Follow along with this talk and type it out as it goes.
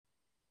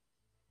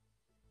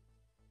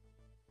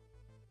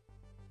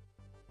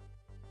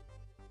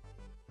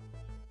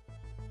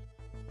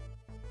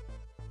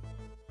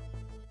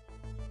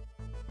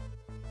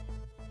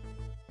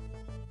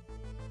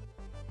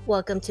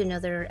Welcome to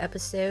another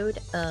episode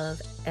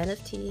of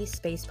NFT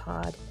Space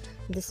Pod.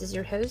 This is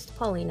your host,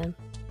 Paulina.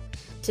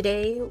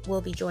 Today,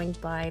 we'll be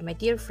joined by my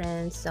dear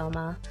friend,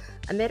 Selma.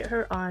 I met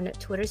her on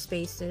Twitter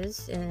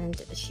Spaces,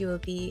 and she will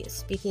be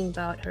speaking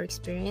about her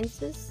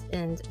experiences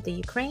in the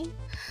Ukraine.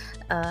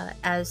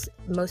 As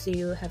most of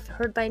you have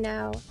heard by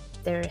now,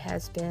 there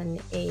has been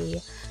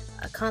a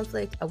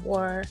conflict, a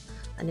war,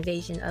 an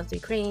invasion of the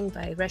Ukraine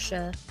by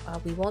Russia.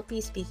 We won't be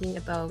speaking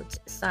about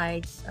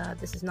sides.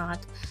 This is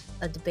not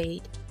a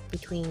debate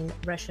between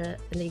Russia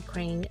and the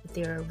Ukraine.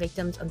 There are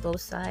victims on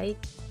both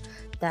sides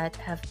that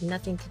have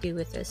nothing to do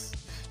with this.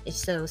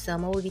 So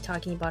Selma will be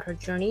talking about her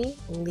journey,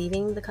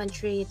 leaving the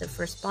country, the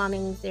first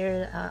bombings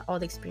there, all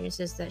the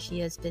experiences that she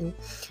has been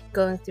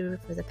going through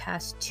for the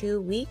past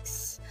 2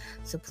 weeks.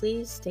 So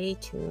please stay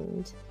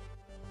tuned.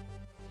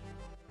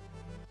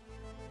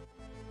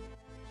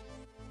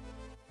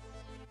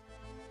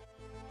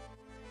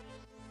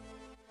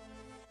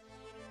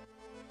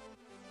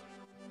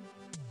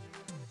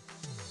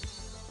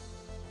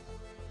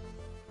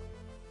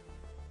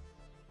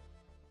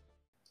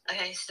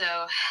 Okay, so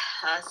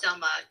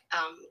Selma,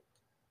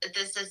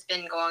 this has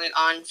been going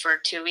on for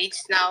 2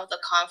 weeks now, the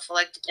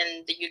conflict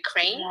in the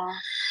Ukraine.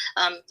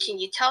 Yeah. Can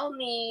you tell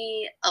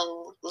me,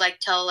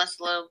 tell us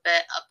a little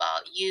bit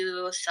about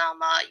you,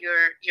 Selma?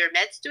 You're a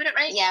med student,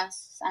 right?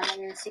 Yes, I'm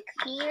in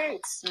 6th year.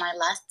 It's my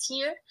last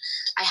year.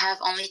 I have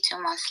only 2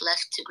 months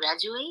left to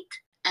graduate.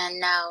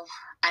 And now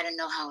I don't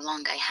know how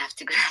long I have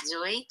to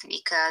graduate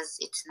because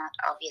it's not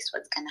obvious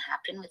what's going to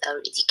happen with our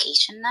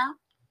education now.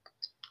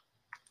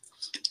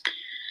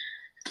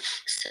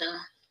 So,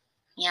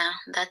 yeah,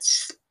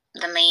 that's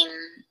the main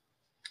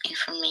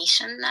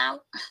information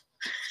now.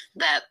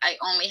 That I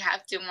only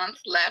have 2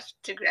 months left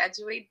to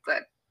graduate,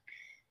 but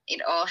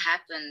it all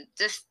happened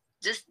just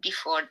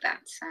before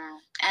that. So,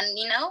 and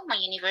my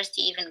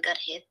university even got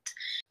hit.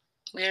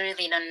 We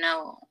really don't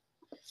know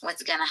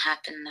what's gonna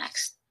happen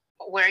next.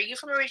 Where are you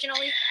from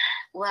originally?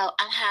 Well,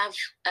 I have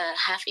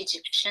half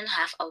Egyptian,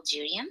 half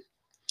Algerian.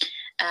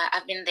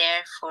 I've been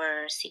there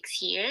for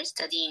 6 years,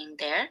 studying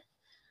there.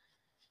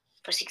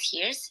 For 6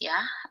 years,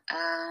 yeah.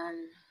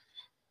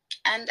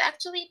 And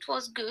actually, it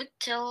was good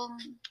till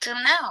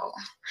now.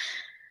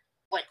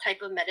 What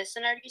type of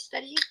medicine are you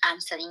studying? I'm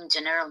studying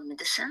general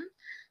medicine.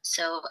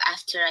 So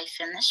after I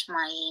finish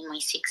my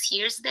 6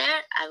 years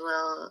there, I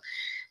will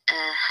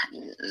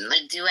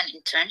do an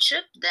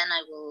internship. Then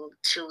I will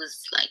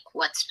choose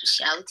what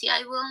specialty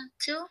I will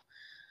do.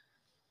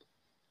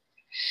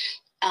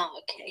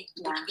 Oh, okay.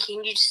 Yeah.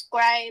 Can you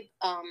describe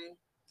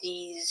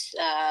these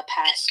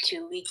past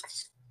 2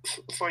 weeks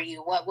for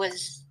you? What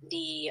was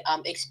the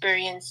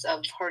experience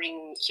of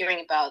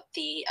hearing about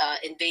the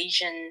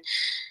invasion,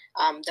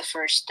 the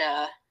first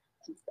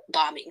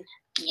bombing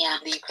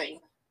of the Ukraine?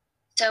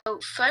 So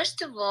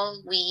first of all,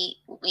 we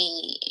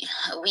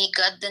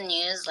got the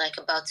news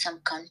about some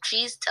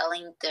countries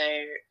telling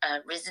their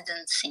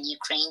residents in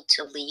Ukraine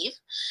to leave.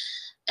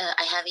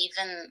 I have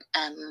even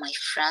my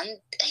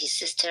friend, his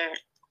sister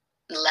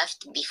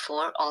left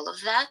before all of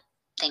that.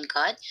 Thank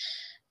God.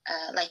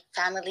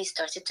 Families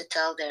started to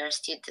tell their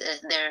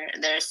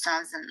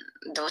sons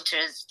and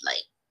daughters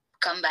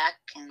come back,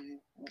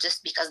 and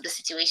just because the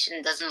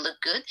situation doesn't look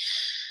good.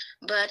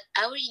 But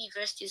our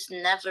universities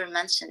never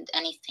mentioned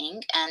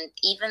anything, and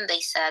even they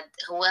said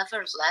whoever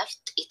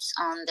left, it's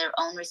on their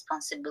own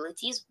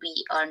responsibilities. We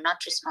are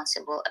not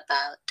responsible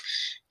about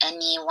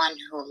anyone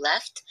who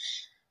left.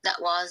 That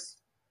was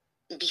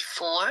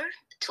before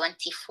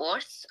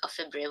 24th of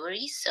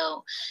February.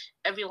 So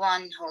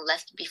everyone who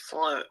left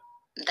before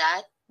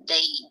that,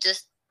 they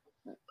just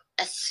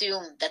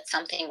assume that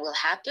something will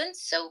happen.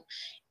 So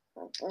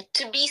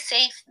to be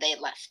safe, they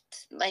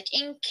left,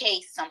 in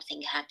case something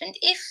happened.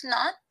 If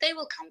not, they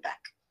will come back.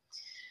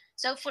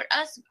 So for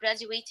us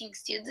graduating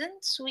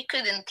students, we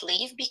couldn't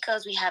leave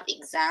because we have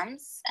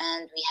exams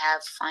and we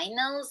have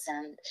finals,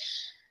 and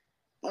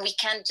we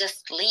can't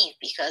just leave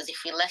because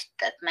if we left,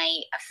 that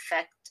may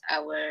affect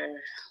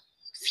our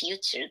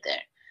future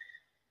there.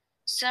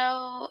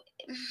 So,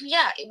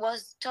 yeah, it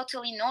was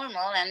totally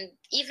normal. And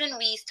even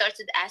we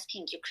started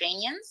asking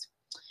Ukrainians,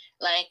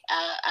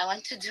 I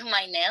went to do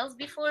my nails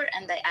before,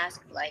 and I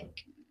asked,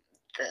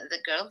 the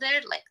girl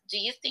there, do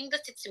you think the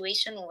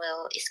situation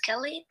will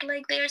escalate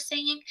like they're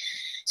saying?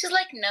 She's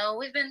like, no,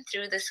 we've been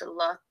through this a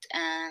lot,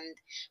 and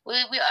we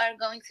are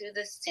going through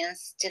this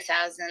since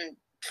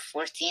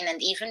 2014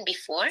 and even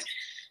before,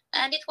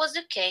 and it was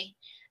okay.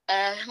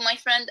 My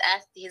friend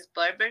asked his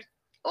barber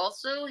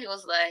also. He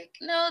was like,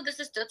 no, this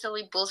is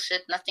totally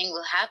bullshit. Nothing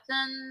will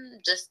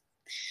happen.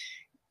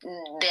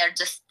 They're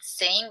just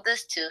saying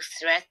this to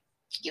threat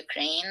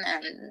Ukraine,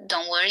 and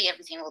don't worry,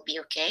 everything will be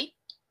okay.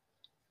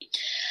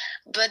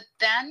 But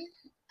then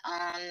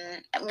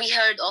we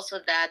heard also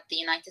that the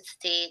United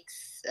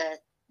States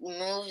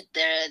moved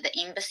the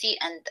embassy,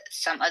 and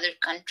some other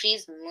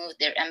countries moved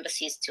their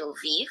embassies to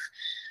Lviv,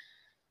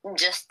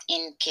 just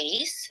in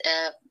case.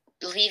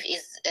 Lviv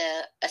is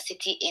a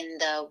city in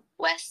the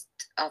west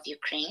of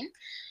Ukraine,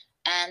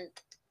 and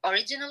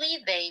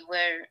originally they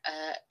were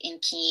in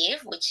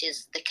Kiev, which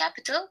is the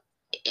capital,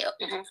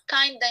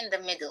 kind of in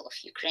the middle of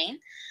Ukraine.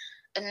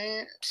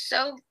 And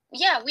so,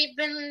 yeah, we've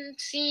been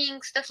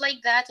seeing stuff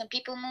like that, and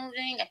people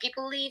moving and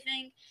people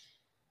leaving.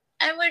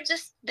 And we're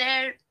just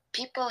there.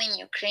 People in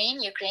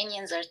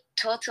Ukrainians are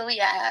totally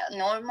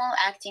normal,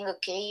 acting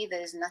okay.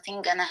 There's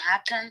nothing gonna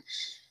happen.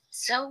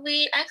 So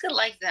we acted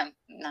like them.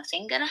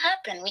 Nothing gonna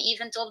happen. We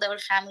even told our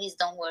families,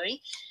 don't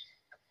worry.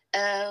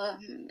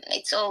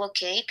 It's all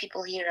okay.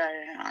 People here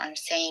are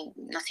saying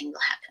nothing will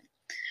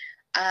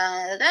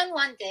happen. Then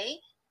one day,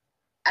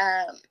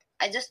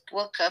 I just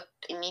woke up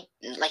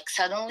like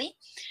suddenly.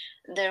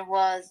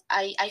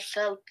 I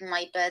felt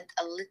my bed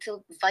a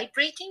little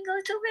vibrating a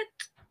little bit,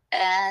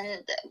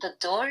 and the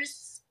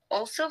doors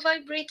also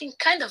vibrating,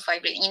 kind of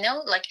vibrating,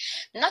 like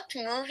not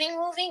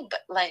moving,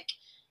 but like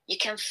you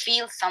can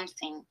feel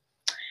something.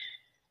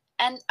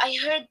 And I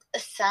heard a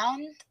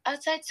sound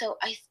outside, so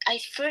I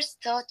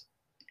first thought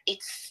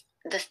it's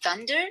the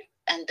thunder,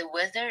 and the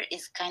weather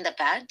is kind of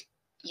bad.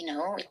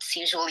 It's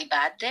usually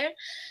bad there.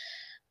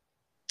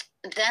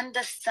 Then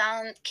the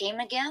sound came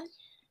again,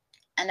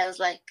 and I was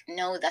like,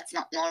 no, that's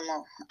not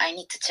normal. I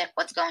need to check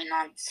what's going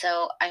on.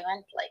 So I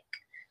went like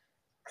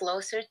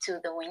closer to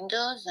the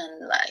windows,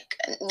 and like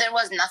there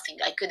was nothing.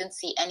 I couldn't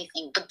see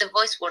anything, but the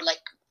voice were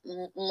like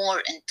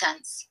more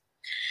intense.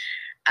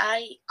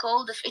 I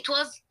called. It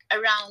was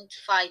around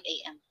 5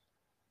 a.m.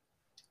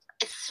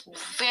 It's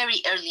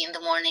very early in the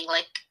morning,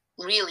 like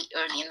really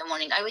early in the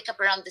morning. I wake up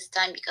around this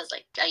time because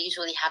like I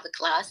usually have a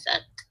class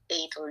at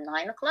 8 or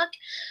 9 o'clock.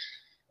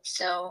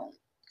 So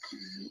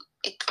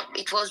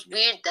it was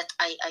weird that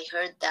I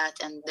heard that,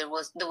 and the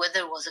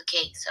weather was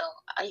okay. So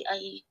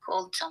I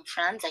called some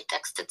friends. I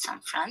texted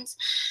some friends.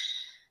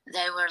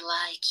 They were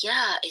like,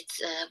 yeah,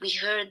 it's we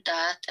heard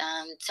that,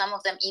 and some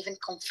of them even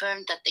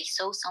confirmed that they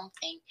saw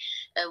something.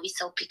 We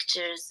saw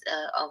pictures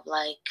of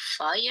like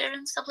fire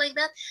and stuff like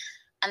that.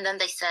 And then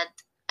they said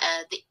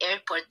the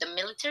airport,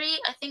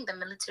 I think the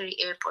military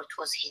airport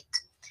was hit.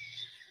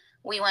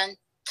 We went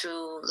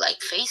through like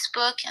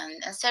Facebook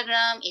and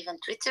Instagram, even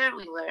Twitter.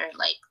 We were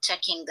like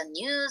checking the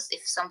news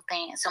if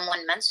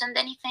someone mentioned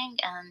anything,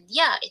 and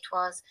yeah, it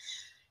was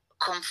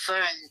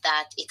confirmed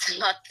that it's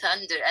not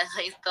thunder as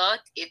I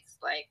thought. It's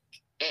like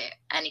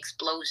an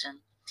explosion,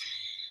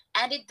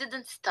 and it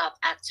didn't stop.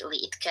 Actually,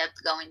 it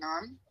kept going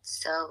on.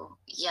 So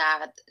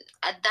yeah,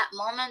 at that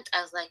moment,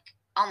 I was like,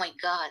 oh my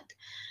god,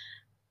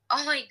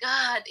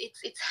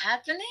 it's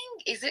happening.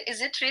 Is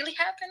it really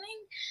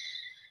happening?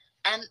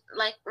 And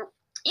like,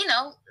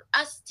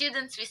 as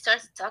students, we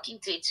started talking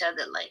to each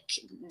other like,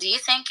 do you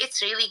think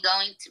it's really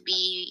going to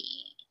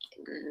be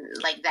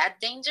like that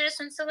dangerous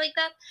and stuff like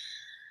that?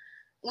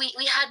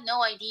 We had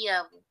no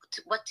idea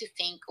what to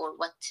think or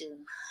what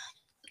to,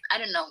 I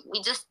don't know.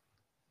 We just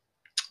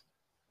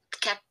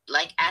kept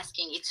like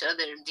asking each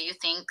other, do you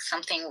think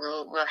something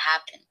will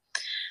happen?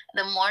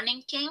 The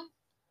morning came.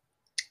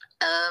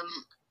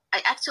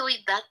 I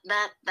actually that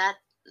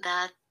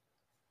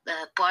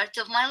part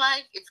of my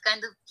life, it's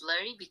kind of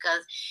blurry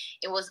because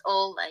it was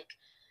all like,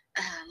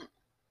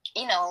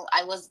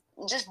 I was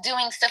just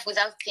doing stuff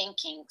without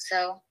thinking.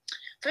 So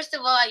first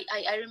of all,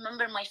 I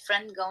remember my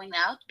friend going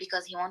out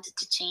because he wanted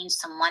to change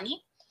some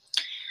money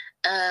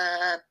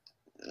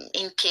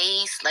in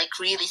case like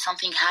really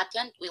something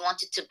happened. We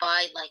wanted to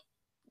buy like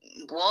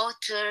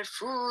water,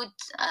 food,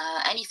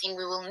 anything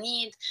we will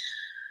need.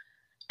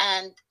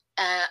 And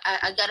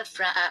I got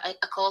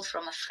a call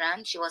from a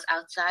friend. She was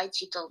outside.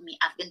 She told me,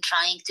 I've been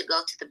trying to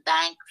go to the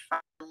bank from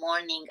the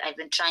morning. I've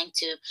been trying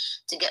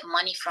to get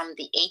money from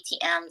the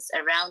ATMs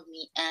around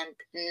me, and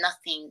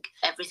nothing.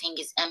 Everything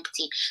is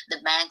empty.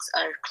 The banks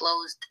are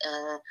closed.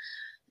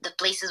 The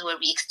places where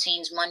we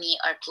exchange money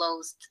are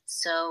closed.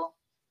 So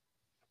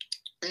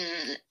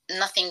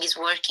nothing is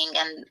working.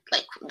 And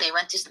like they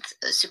went to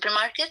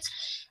supermarkets.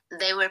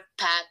 They were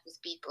packed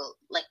with people.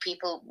 Like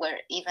people were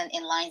even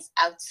in lines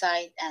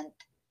outside and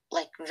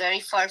like very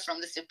far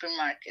from the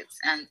supermarkets.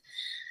 And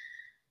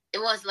it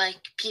was like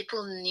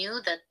people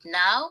knew that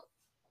now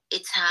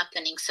it's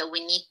happening, so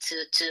we need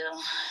to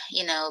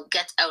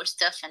get our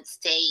stuff and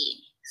stay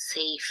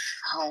safe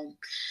home.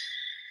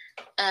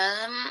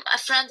 A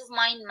friend of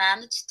mine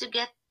managed to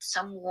get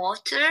some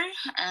water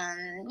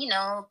and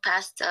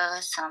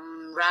pasta,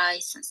 some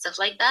rice and stuff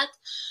like that,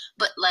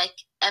 but like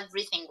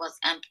everything was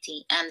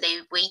empty, and they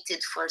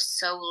waited for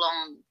so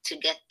long to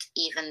get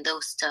even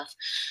those stuff.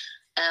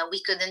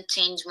 We couldn't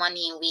change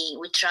money.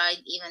 We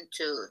tried even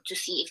to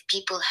see if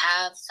people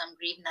have some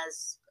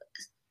grivnas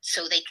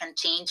so they can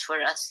change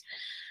for us.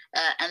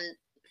 And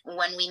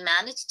when we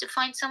managed to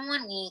find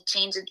someone, we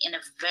changed it in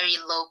a very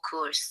low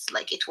course.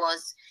 Like it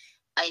was,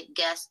 I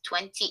guess,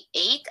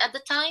 28 at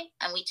the time,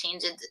 and we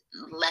changed it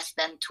less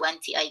than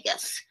 20, I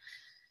guess.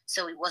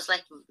 So it was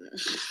like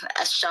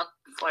a shock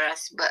for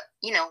us, but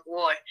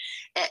war.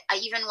 I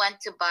even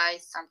went to buy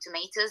some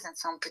tomatoes and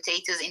some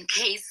potatoes in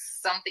case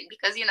something,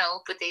 because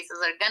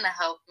potatoes are gonna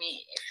help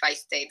me if I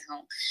stayed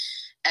home.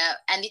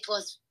 And it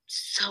was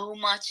so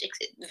much,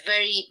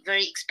 very,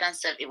 very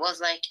expensive. It was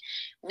like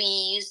we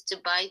used to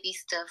buy this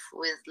stuff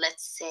with,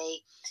 let's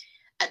say,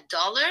 $1,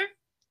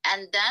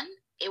 and then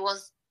it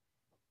was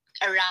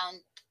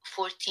around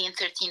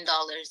 $14-13.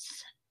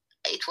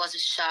 It was a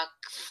shock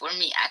for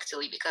me,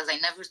 actually, because I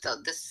never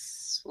thought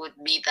this would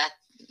be that.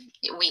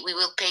 We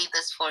will pay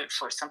this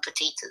for some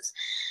potatoes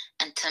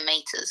and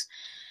tomatoes.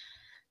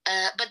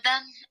 But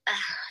then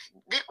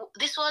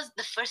this was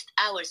the first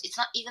hours. It's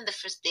not even the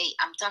first day.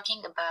 I'm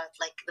talking about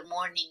like the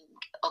morning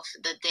of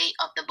the day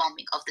of the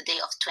bombing, of the day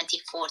of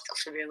 24th of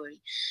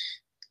February.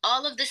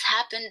 All of this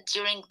happened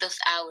during those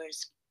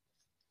hours.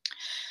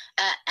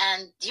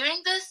 And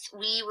during this,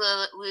 we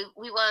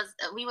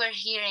were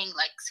hearing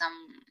like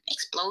some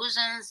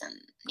explosions,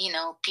 and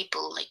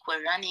people like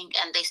were running,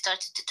 and they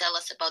started to tell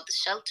us about the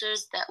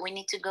shelters that we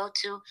need to go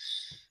to,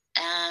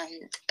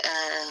 and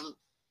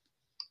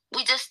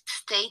we just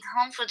stayed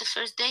home for the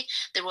first day.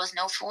 There was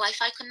no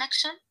Wi-Fi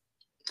connection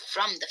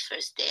from the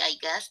first day. I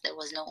guess there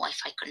was no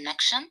Wi-Fi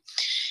connection.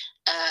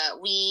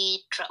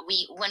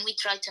 When we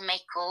tried to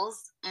make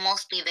calls,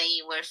 mostly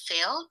they were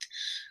failed.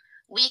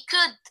 We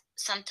could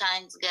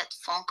sometimes get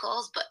phone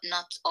calls, but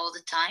not all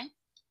the time.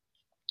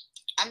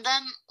 And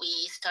then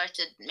we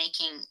started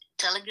making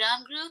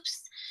Telegram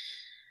groups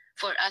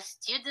for us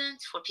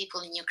students, for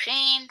people in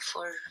Ukraine,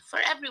 for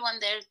everyone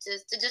there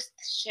to just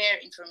share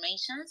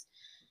information.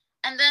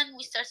 And then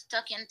we started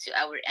talking to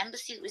our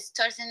embassies. We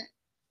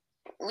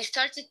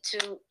started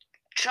to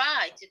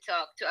try to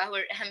talk to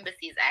our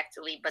embassies,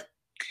 actually, but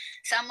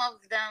some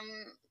of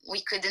them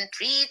we couldn't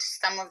reach.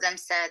 Some of them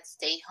said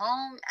stay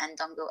home and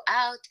don't go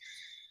out.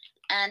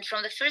 And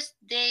from the first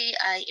day,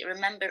 I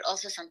remember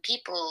also some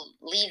people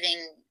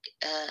leaving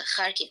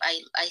Kharkiv.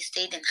 I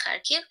stayed in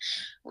Kharkiv,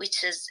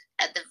 which is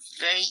at the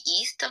very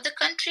east of the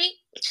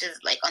country, which is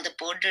like on the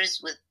borders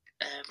with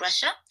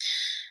Russia.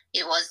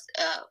 It was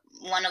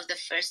one of the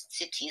first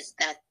cities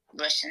that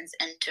Russians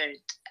entered,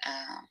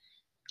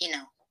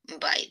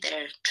 by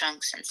their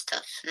trunks and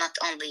stuff, not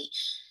only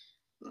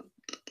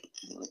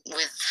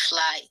with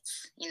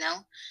flights,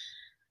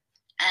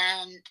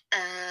 And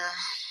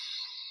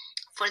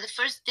for the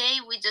first day,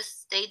 we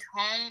just stayed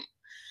home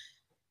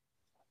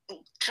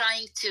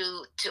trying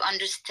to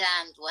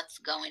understand what's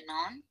going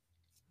on.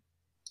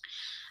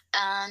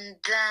 And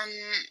then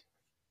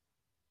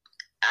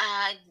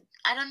I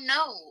don't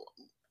know.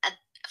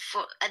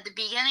 At the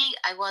beginning,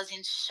 I was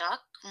in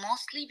shock,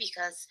 mostly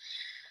because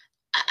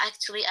I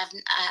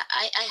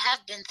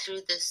have been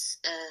through this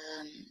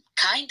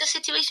kind of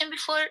situation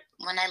before.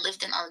 When I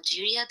lived in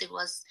Algeria, there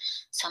was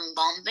some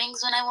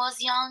bombings when I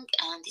was young,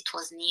 and it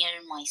was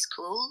near my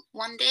school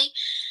one day.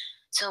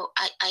 So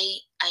I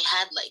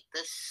had like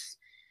this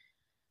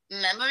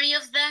memory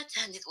of that,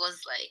 and it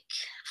was like,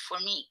 for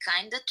me,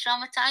 kind of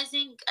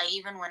traumatizing.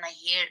 Even when I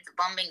hear the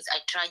bombings, I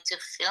try to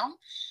film,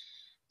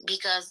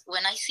 because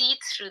when I see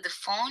it through the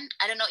phone,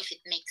 I don't know if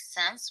it makes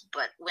sense,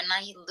 but when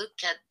I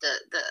look at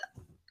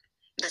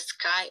the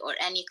sky or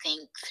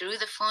anything through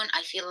the phone,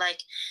 I feel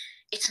like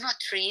it's not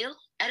real.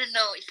 I don't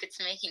know if it's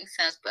making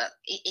sense, but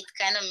it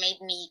kind of made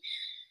me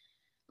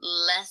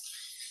less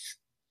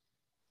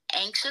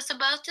anxious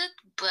about it.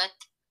 But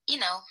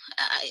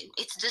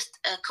it's just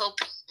a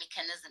coping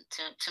mechanism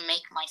to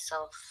make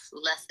myself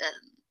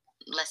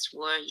less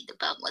worried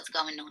about what's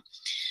going on.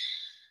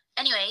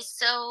 Anyway,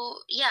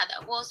 so yeah,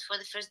 that was for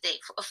the first day.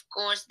 Of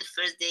course, the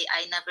first day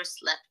I never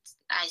slept.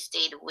 I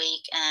stayed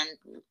awake, and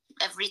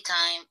every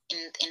time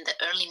in the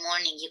early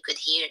morning you could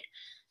hear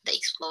the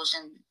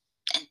explosion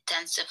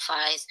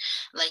intensifies.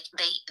 Like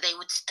they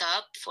would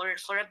stop for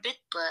a bit,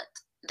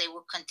 but they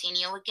would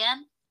continue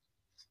again.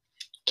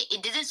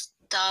 It didn't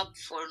stop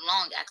for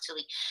long,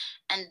 actually,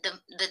 and the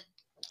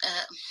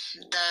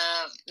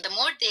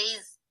more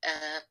days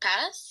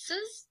pass,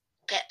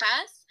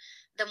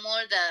 the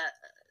more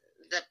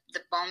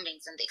the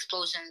bombings and the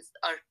explosions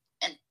are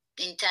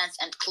intense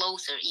and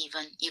closer.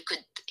 Even you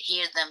could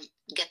hear them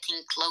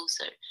getting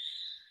closer.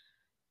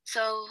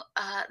 So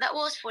that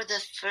was for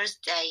the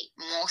first day,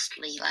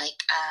 mostly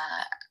like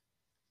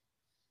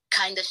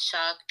kind of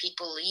shock,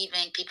 people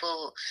leaving,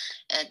 people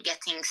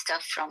getting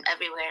stuff from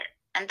everywhere.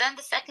 And then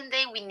the second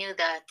day, we knew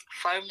that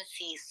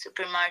pharmacies,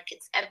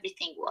 supermarkets,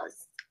 everything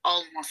was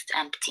almost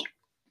empty.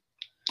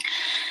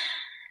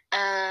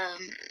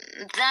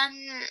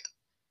 Then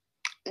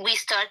we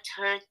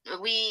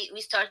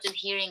started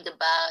hearing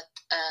about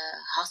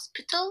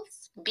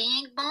hospitals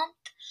being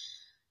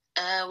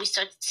bombed. We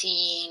started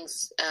seeing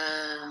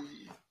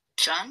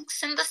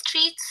trunks in the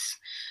streets,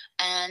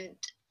 and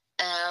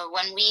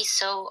when we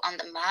saw on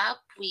the map,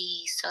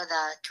 we saw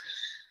that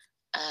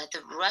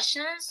the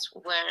Russians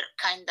were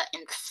kind of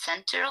in the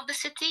center of the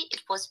city.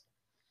 It was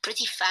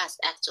pretty fast,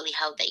 actually,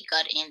 how they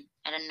got in.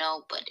 I don't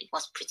know, but it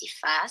was pretty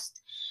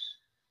fast.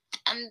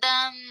 And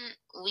then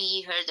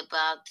we heard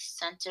about the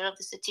center of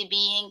the city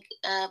being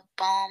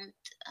bombed,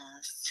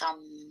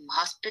 some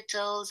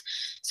hospitals,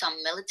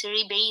 some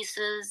military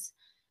bases.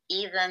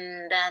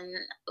 Even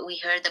then, we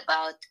heard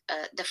about,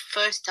 the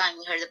first time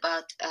we heard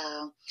about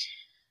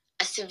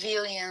a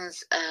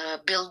civilians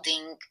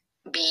building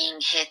being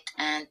hit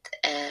and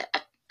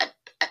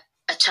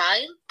a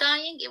child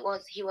dying.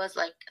 He was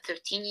like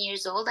 13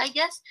 years old, I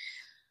guess.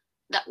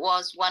 That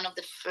was one of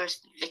the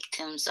first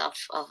victims of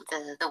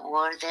the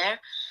war there.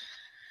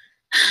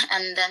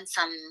 And then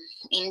some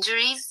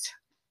injuries.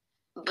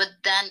 But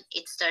then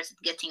it started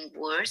getting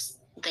worse.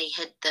 They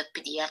hit the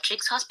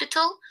pediatrics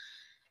hospital.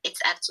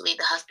 It's actually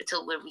the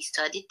hospital where we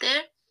studied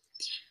there.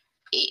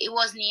 It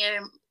was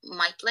near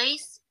my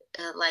place,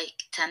 like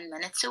 10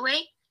 minutes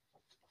away.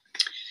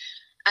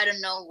 I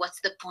don't know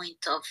what's the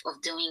point of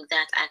doing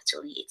that,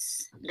 actually.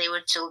 They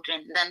were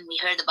children. Then we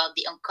heard about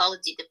the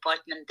oncology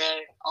department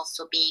there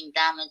also being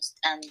damaged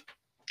and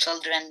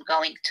children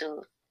going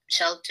to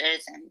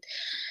shelters, and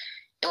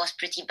it was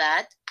pretty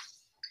bad.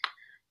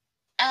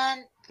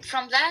 And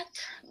from that,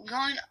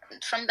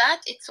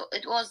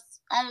 it was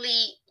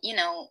only,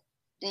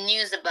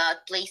 news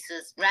about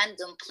places,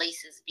 random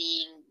places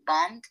being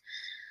bombed,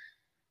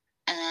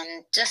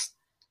 and just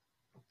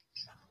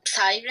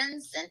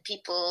sirens and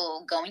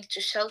people going to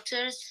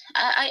shelters.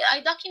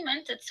 I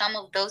documented some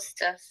of those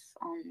stuff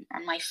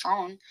on my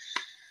phone.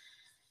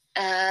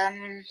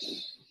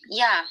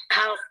 Yeah.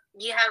 How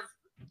you have?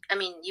 I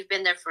mean, you've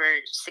been there for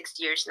 6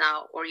 years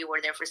now, or you were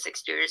there for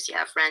 6 years. You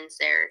have friends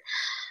there.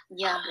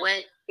 Yeah.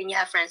 And you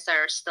have friends that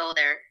are still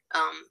there.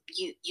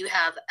 You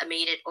have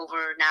made it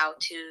over now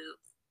to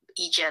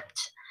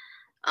Egypt.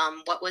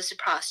 What was the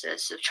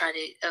process of trying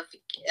to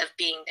of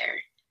being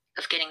there,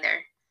 of getting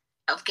there?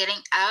 Of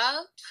getting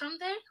out from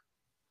there?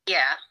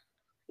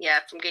 Yeah,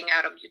 from getting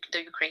out of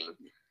the Ukraine.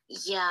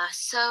 Yeah,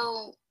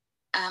 so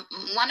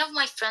one of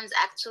my friends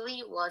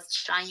actually was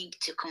trying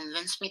to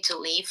convince me to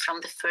leave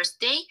from the first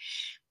day,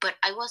 but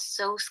I was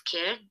so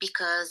scared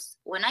because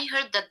when I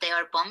heard that they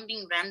are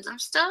bombing random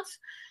stuff,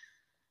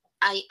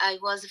 I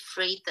was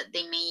afraid that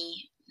they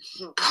may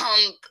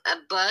bomb a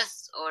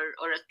bus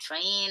or a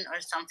train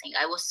or something.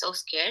 I was so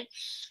scared,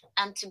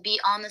 and to be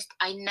honest,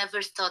 I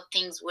never thought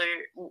things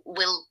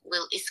will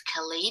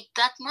escalate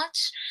that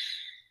much.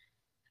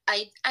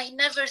 I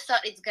never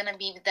thought it's gonna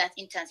be that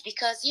intense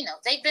because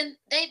they've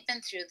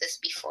been through this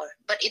before,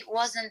 but it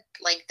wasn't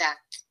like that.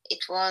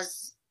 It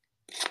was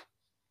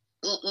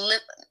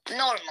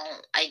normal,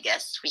 I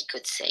guess we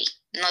could say,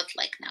 not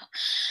like now.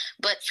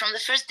 But from the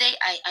first day,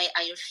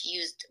 I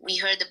refused. We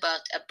heard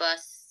about a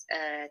bus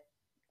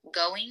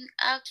going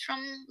out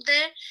from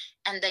there,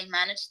 and they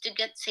managed to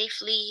get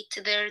safely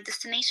to their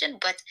destination.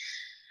 But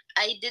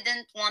I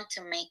didn't want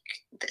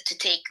to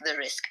take the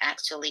risk,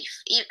 actually,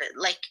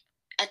 like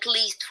at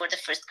least for the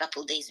first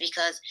couple days,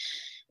 because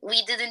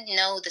we didn't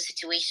know the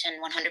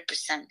situation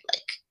 100%.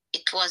 Like,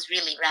 it was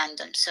really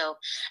random. So,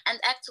 and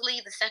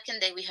actually the second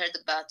day we heard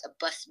about a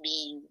bus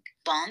being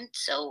bombed,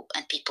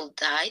 and people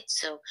died.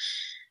 So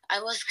I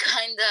was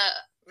kind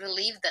of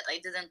relieved that I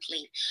didn't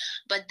leave.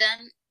 But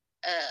then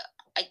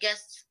I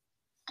guess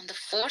on the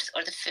fourth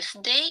or the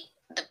fifth day,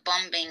 the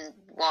bombing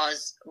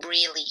was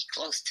really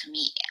close to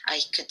me.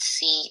 I could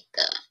see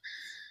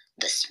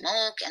the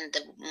smoke and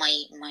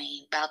my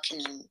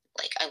balcony.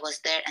 Like, I was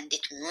there and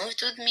it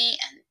moved with me,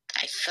 and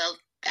I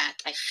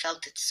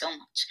felt it so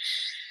much.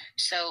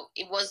 So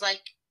it was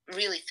like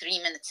really 3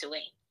 minutes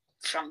away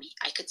from me.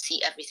 I could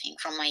see everything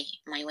from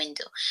my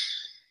window.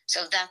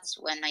 So that's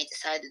when I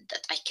decided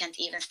that I can't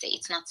even stay.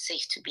 It's not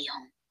safe to be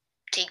home.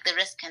 Take the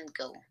risk and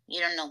go. You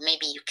don't know.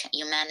 Maybe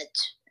you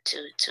manage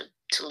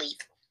to leave.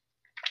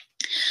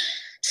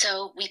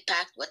 So we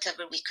packed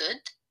whatever we could.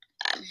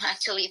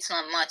 Actually, it's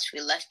not much.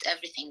 We left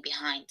everything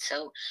behind.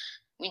 So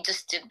we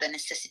just took the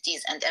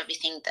necessities and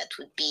everything that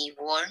would be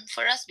warm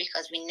for us,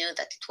 because we knew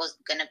that it was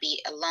going to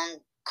be a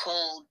long,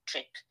 cold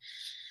trip.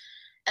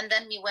 And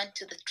then we went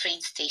to the train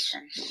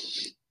station.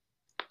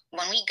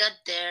 When we got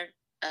there,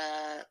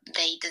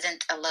 they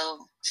didn't allow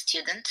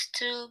students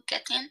to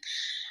get in.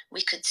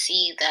 We could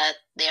see that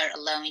they are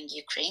allowing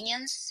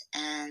Ukrainians,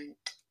 and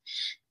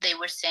they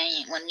were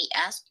saying, when we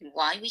asked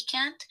why we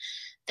can't,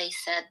 they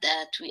said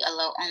that we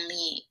allow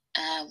only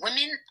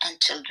women and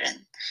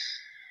children.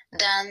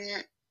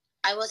 Then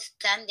I was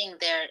standing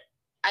there.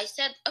 I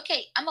said,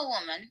 okay, I'm a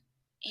woman.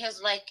 He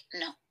was like,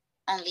 no,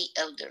 only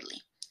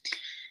elderly.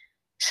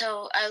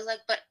 So I was like,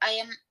 but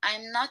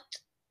I'm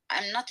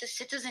not a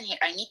citizen here.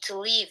 I need to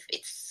leave.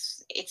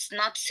 It's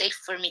not safe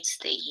for me to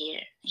stay here.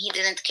 He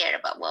didn't care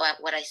about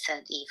what I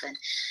said even.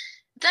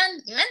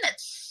 Then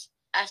minutes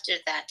after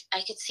that,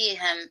 I could see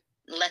him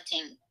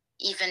letting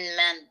even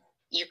men,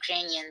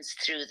 Ukrainians,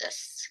 through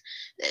this,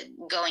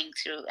 going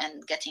through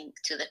and getting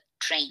to the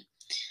train.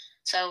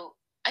 So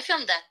I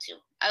filmed that too.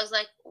 I was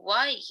like,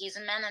 why? He's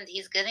a man and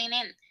he's getting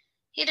in.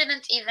 He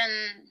didn't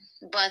even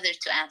bother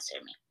to answer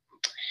me.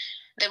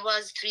 There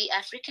was 3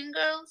 African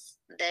girls.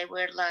 They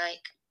were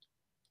like,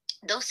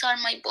 those are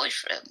my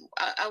boyfriend,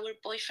 our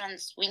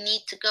boyfriends. We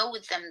need to go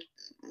with them.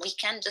 We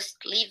can't just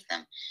leave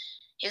them.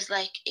 He was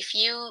like, if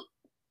you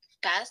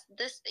pass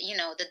this,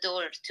 the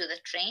door to the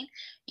train,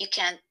 you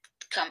can't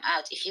come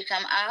out. If you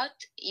come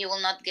out, you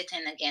will not get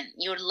in again.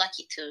 You're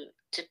lucky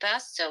to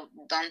pass, so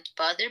don't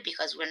bother,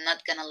 because we're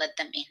not gonna let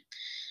them in.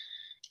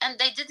 And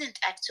they didn't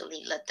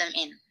actually let them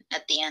in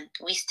at the end.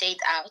 We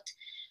stayed out,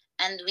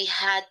 and we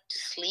had to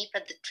sleep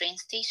at the train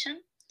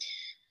station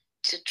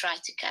to try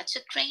to catch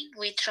a train.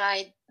 We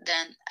tried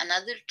then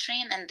another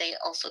train, and they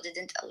also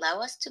didn't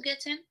allow us to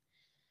get in.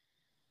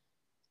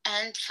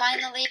 And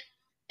finally,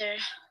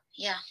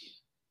 yeah.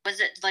 Was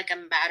it like a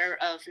matter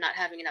of not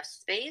having enough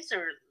space,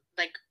 or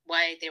like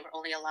why they were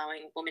only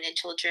allowing women and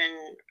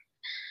children?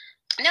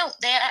 No,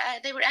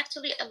 they were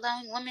actually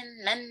allowing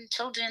women, men,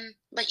 children,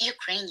 but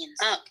Ukrainians.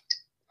 Oh,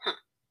 huh.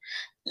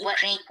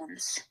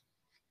 Ukrainians.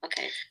 What?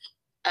 Okay.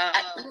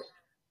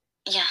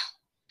 Yeah.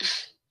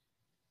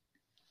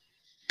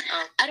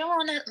 Oh. I don't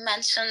want to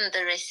mention the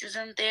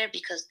racism there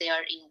because they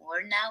are in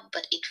war now,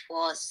 but it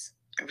was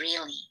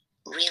really,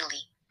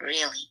 really,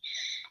 really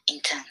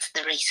intense,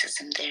 the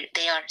racism there.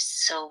 They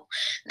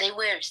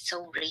were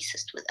so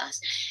racist with us.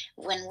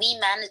 When we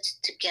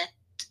managed to get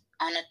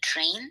on a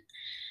train,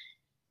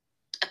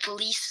 a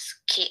police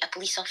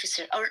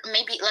officer, or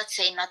maybe let's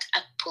say not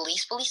a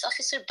police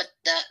officer, but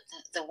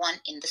the one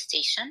in the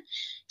station,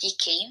 he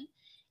came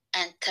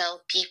and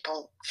tell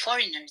people,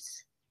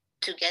 foreigners,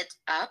 to get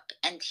up,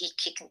 and he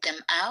kicked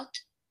them out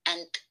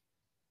and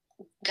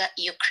got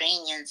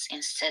Ukrainians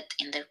instead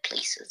in their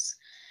places.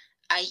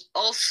 I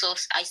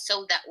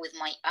saw that with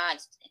my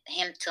eyes,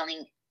 him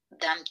telling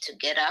them to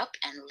get up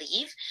and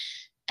leave,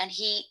 and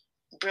he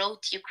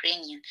brought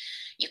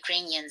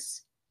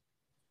Ukrainians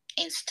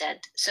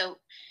instead. So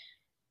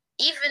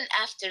even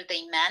after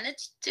they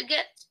managed to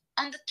get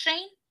on the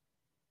train,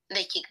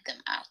 they kicked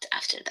them out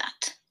after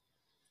that.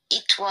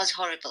 It was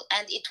horrible,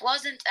 and it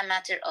wasn't a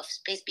matter of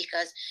space,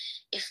 because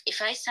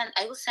if I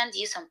will send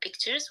you some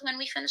pictures when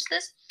we finish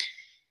this.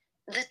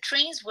 The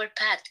trains were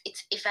packed.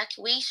 It's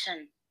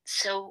evacuation,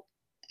 so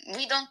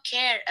we don't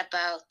care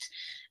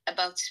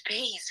about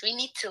space. We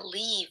need to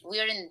leave. We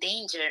are in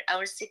danger.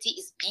 Our city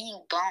is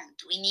being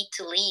bombed. We need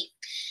to leave.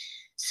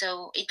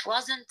 So it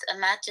wasn't a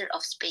matter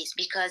of space,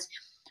 because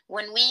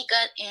when we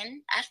got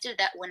in after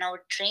that, when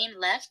our train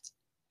left,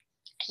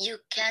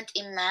 you can't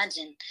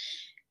imagine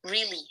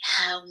really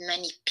how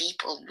many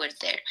people were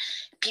there.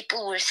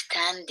 People were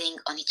standing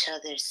on each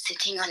other,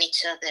 sitting on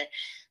each other.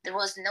 There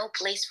was no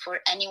place for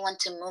anyone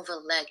to move a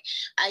leg.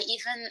 I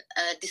even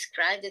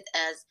described it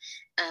as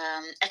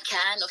a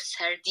can of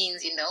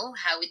sardines,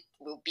 how it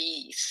will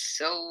be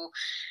so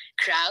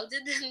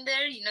crowded in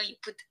there. You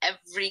put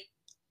every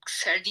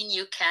sardine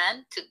you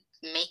can to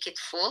make it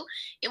full.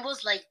 It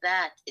was like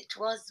that. It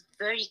was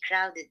very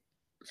crowded,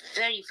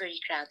 very, very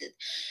crowded.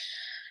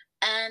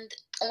 And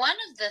one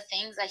of the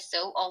things I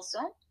saw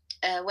also,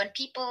 when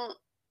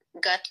people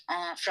got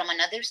from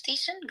another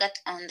station, got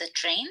on the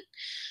train,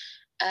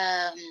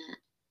 there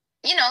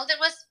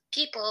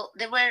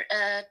were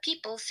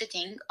people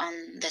sitting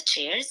on the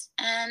chairs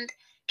and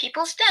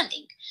people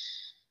standing.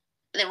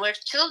 There were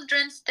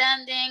children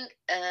standing,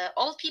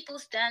 old people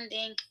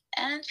standing,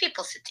 and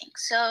people sitting.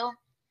 So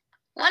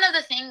one of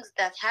the things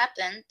that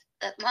happened,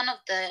 that one of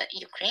the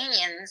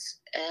Ukrainians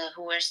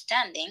who were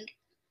standing,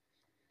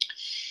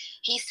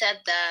 he said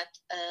that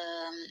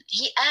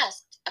he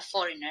asked a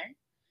foreigner,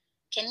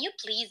 "Can you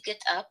please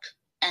get up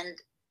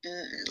and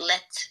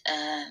let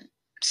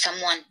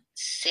someone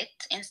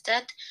sit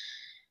instead?"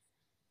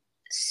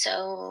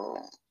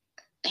 So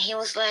he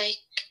was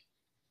like,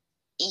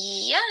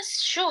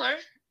 "Yes, sure."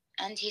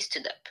 And he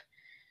stood up.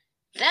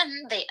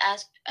 Then they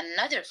asked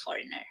another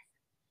foreigner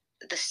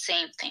the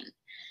same thing.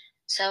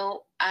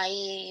 So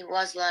I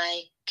was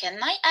like,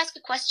 "Can I ask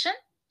a question?"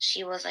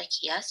 She was like,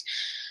 "Yes."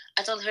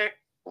 I told her,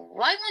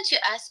 "Why won't you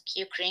ask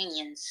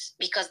Ukrainians?"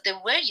 Because there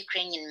were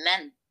Ukrainian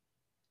men,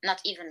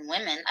 not even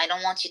women. I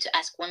don't want you to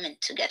ask women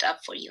to get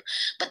up for you.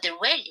 But there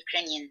were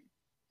Ukrainian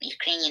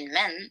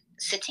men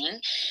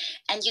sitting,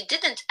 and you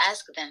didn't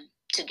ask them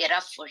to get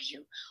up for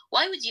you.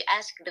 Why would you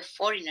ask the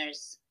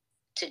foreigners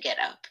to get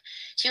up?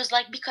 She was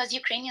like, "Because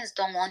Ukrainians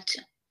don't want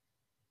to."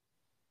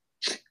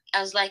 I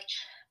was like,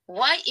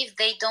 why, if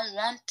they don't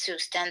want to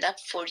stand up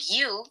for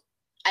you,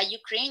 a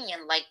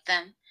Ukrainian like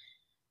them,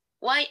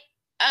 why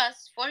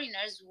us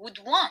foreigners would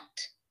want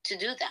to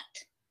do that?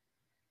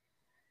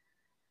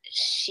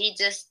 She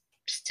just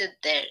stood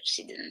there.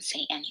 She didn't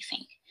say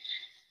anything.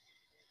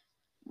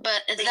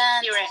 But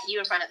then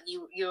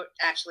you're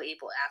actually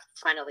able to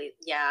finally.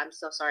 Yeah, I'm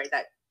so sorry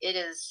that it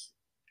is.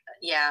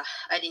 Yeah,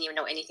 I didn't even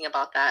know anything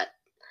about that.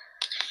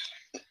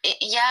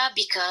 Yeah,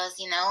 because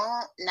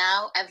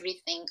now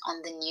everything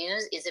on the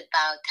news is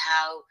about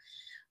how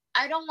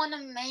I don't want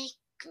to make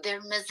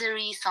their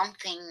misery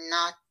something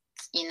not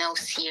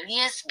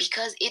serious,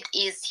 because it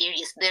is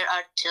serious. There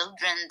are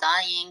children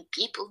dying,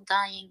 people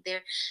dying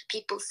there,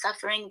 people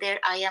suffering there.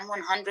 I am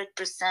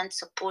 100%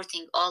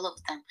 supporting all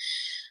of them,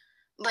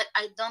 but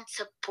I don't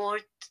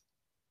support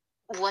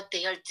what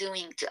they are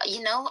doing to,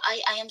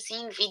 I am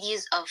seeing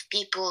videos of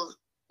people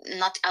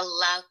not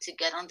allowed to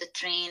get on the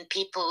train.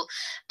 People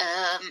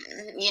are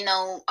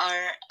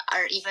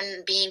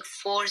even being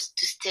forced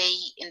to stay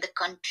in the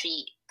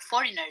country.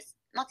 Foreigners,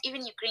 not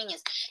even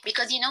Ukrainians,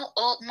 because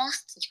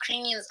most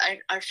Ukrainians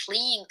are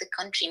fleeing the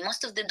country.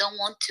 Most of them don't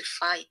want to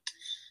fight.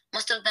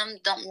 Most of them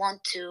don't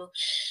want to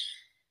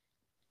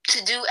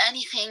to do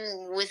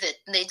anything with it.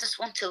 They just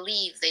want to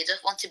leave. They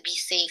just want to be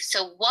safe.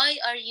 So why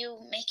are you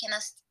making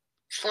us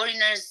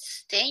foreigners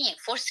staying,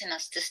 forcing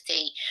us to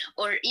stay,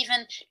 or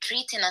even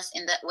treating us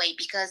in that way?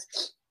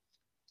 Because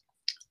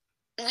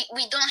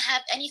we don't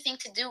have anything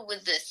to do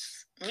with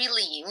this.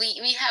 Really,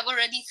 we have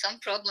already some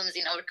problems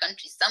in our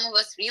country. Some of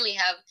us really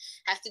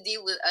have to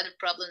deal with other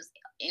problems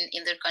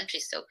in their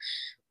countries. So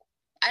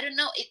I don't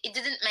know. It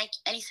didn't make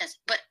any sense.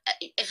 But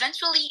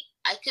eventually,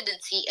 I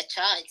couldn't see a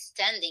child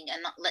standing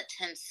and not let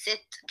him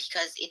sit,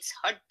 because it's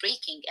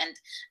heartbreaking. And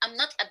I'm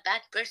not a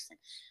bad person.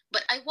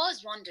 But I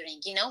was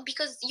wondering,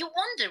 because you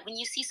wonder when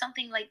you see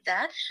something like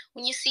that,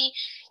 when you see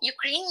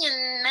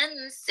Ukrainian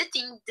men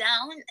sitting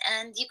down,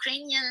 and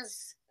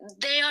Ukrainians,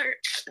 they are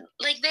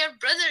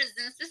brothers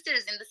and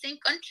sisters in the same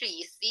country,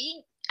 you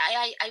see?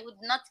 I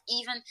would not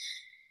even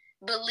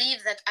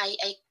believe that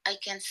I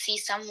can see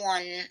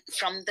someone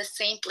from the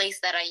same place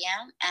that I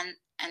am,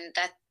 and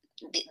that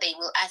they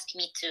will ask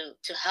me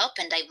to help,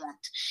 and I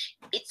won't.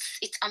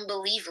 It's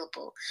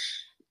unbelievable.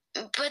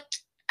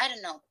 But I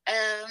don't know.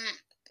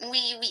 We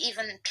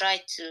even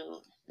try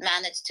to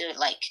manage to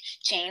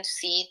change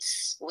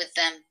seats with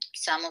them.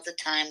 Some of the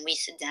time we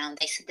sit down,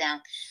 they sit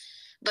down.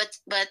 But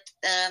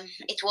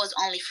it was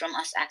only from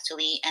us,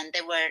 actually, and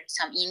there were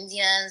some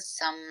Indians,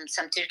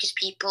 some Turkish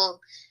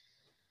people.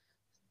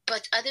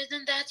 But other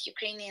than that,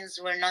 Ukrainians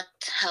were not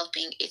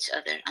helping each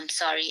other. I'm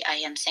sorry I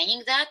am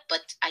saying that,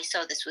 but I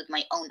saw this with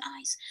my own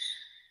eyes.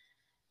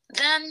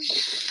 Then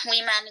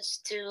we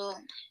managed to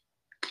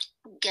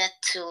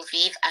get to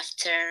Lviv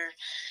after,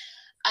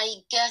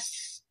 I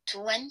guess,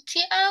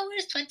 20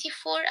 hours,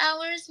 24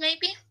 hours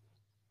maybe,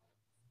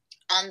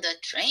 on the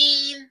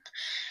train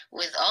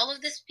with all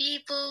of these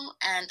people,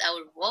 and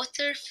our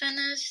water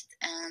finished,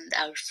 and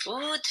our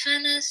food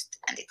finished,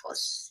 and it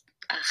was,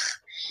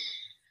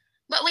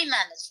 but we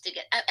managed to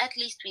get, at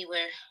least we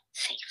were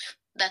safe.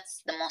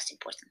 That's the most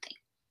important thing.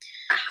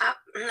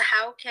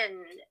 How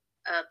can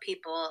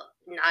people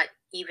not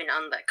even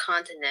on the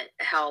continent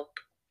help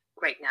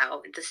right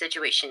now the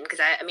situation? Because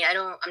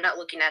I'm not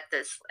looking at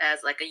this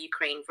as like a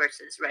Ukraine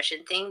versus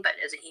Russian thing, but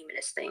as a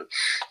humanist thing,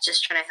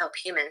 just trying to help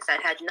humans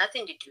that had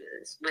nothing to do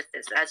with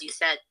this. As you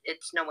said,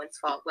 it's no one's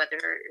fault, whether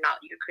or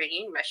not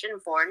Ukrainian, Russian,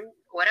 foreign,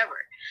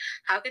 whatever.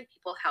 How can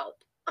people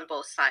help on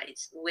both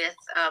sides with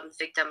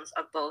victims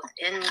of both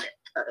in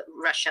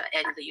Russia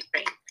and the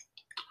Ukraine?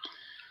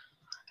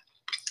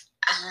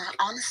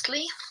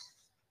 Honestly,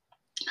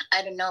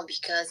 I don't know,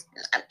 because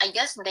I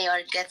guess they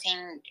are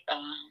getting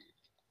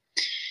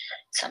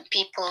some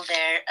people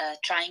there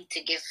trying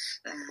to give,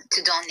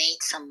 to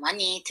donate some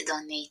money, to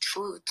donate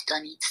food, to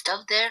donate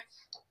stuff there.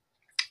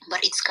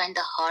 But it's kind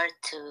of hard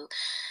to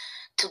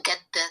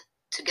get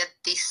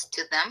this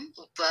to them.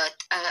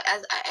 But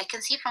as I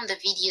can see from the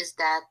videos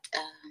that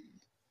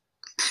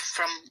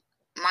from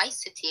my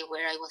city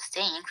where I was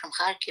staying, from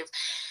Kharkiv,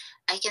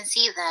 I can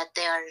see that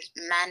they are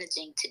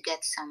managing to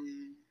get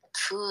some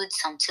food,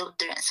 some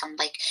children, some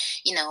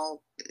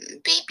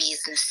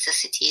babies'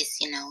 necessities,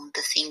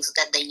 the things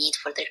that they need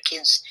for their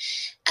kids,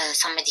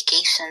 some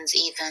medications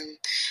even.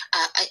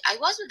 I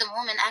was with a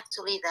woman,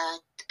 actually,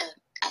 that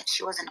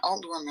she was an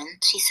old woman.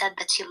 She said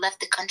that she left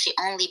the country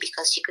only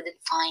because she couldn't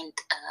find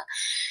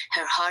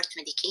her heart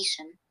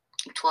medication.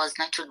 It was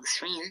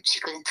nitroglycerin.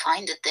 She couldn't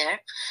find it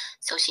there,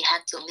 so she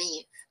had to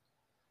leave,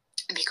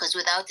 because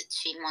without it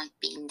she might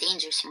be in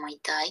danger, she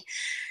might die.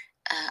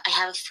 I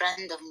have a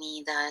friend of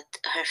me that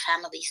her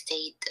family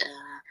stayed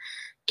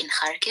in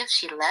Kharkiv.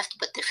 She left,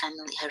 but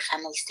her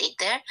family stayed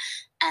there,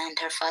 and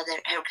her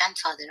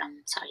grandfather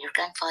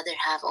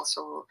has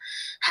also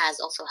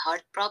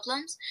heart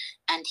problems,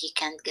 and he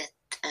can't get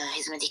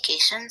his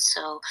medication.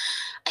 So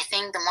I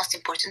think the most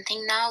important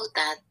thing now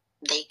that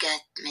they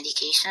get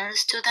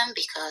medications to them,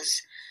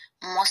 because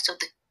most of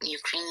the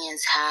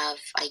Ukrainians have,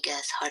 I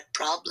guess, heart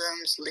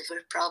problems,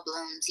 liver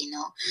problems,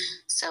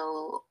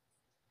 So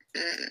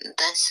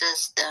this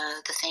is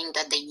the thing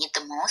that they need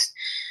the most.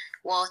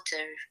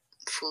 Water,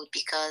 food,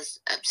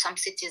 because some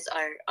cities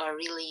are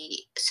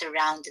really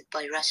surrounded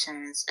by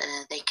Russians.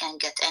 They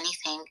can't get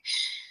anything.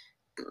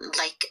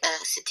 Like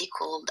a city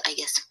called, I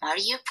guess,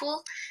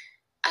 Mariupol.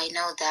 I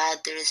know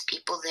that there is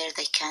people there.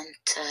 They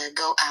can't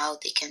go out.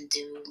 They can't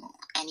do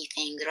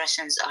anything. The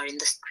Russians are in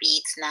the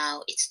streets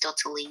now. It's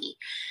totally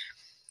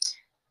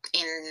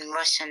in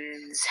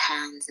Russians'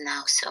 hands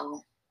now.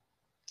 So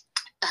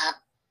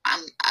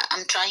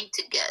I'm trying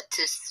to get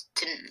to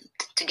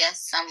get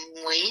some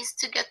ways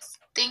to get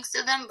things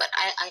to them, but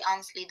I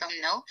honestly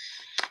don't know,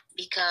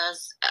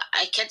 because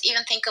I can't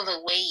even think of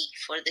a way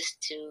for this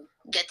to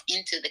get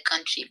into the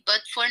country.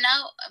 But for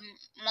now,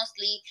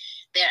 mostly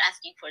they're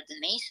asking for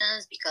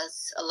donations,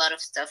 because a lot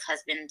of stuff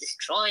has been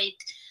destroyed.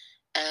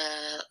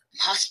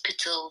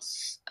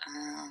 Hospitals,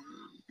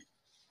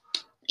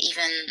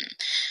 even,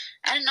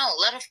 I don't know,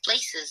 a lot of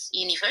places,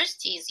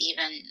 universities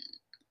even.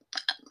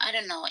 I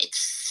don't know.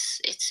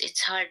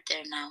 It's hard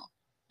there now.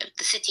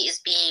 The city is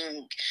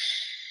being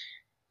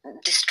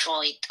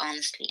destroyed,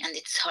 honestly, and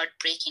it's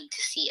heartbreaking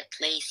to see a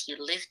place you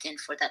lived in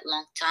for that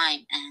long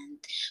time, and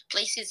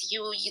places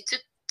you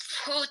took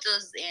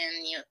photos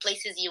in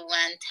places you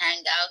went, hang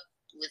out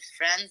with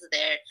friends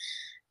there,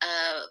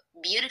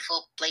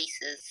 beautiful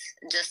places.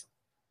 Just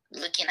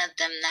looking at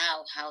them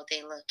now, how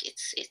they look,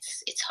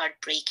 it's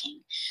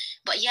heartbreaking.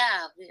 But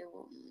yeah,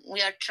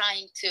 we are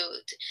trying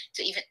to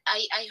even.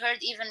 I heard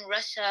even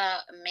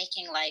Russia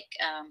making like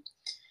um,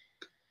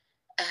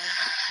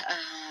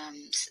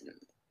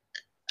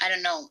 I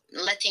don't know,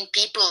 letting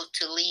people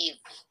to leave.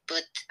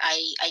 But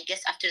I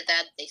guess after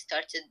that they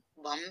started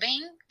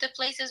bombing the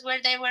places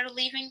where they were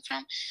leaving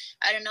from.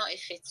 I don't know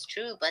if it's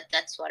true, but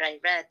that's what I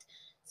read.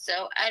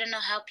 So I don't know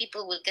how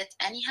people will get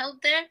any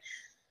help there,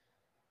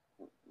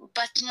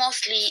 but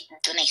mostly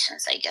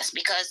donations, I guess,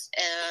 because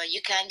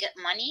you can get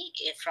money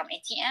from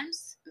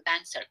ATMs.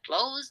 Banks are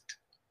closed.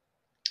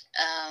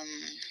 Um,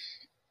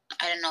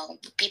 I don't know.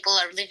 People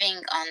are living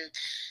on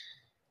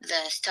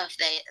the stuff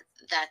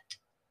that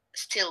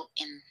still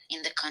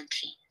in the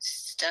country,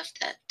 stuff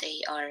that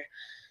they are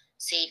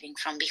saving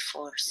from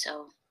before.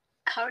 So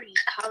how are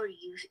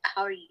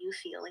you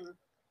feeling?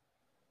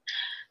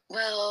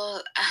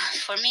 Well,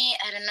 for me,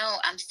 I don't know.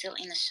 I'm still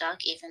in a shock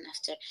even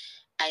after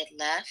I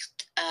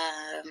left.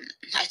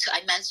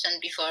 I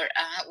mentioned before,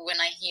 when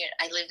I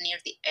live near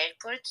the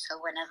airport, so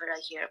whenever I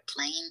hear a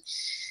plane,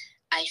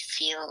 I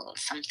feel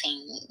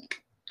something,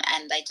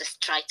 and I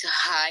just try to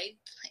hide.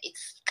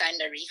 It's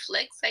kind of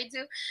reflex I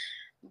do,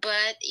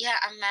 but yeah,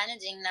 I'm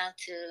managing now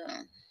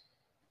to,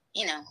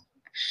 you know,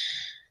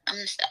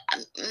 I'm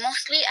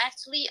mostly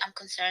actually I'm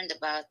concerned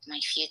about my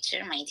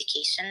future, my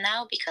education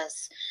now,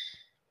 because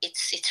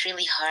it's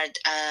really hard.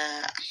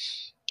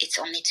 It's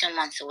only 2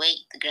 months away,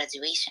 the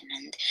graduation,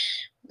 and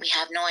we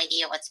have no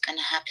idea what's going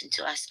to happen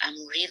to us.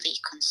 I'm really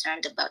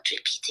concerned about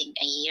repeating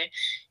a year.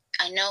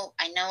 I know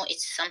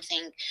it's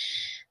something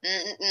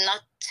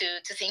not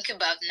to think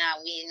about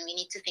now. We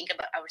need to think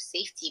about our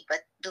safety, but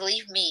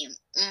believe me,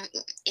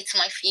 it's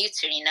my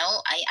future.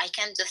 I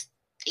can't just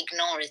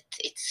ignore it.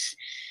 It's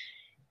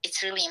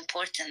really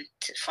important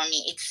for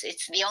me.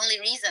 It's the only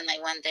reason I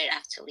went there,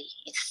 actually.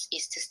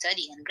 Is to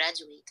study and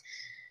graduate.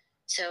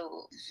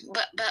 So,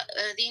 but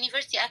the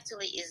university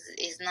actually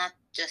is not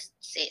just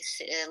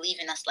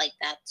leaving us like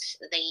that.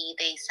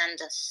 They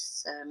send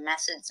us a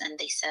message, and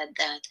they said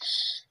that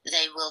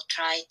they will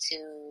try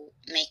to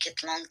make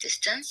it long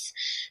distance,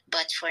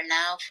 but for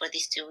now, for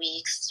these 2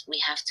 weeks, we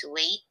have to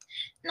wait,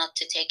 not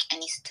to take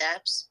any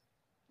steps.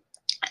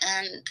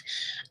 And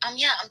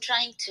yeah, I'm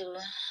trying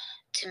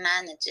to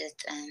manage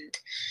it, and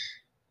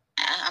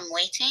I'm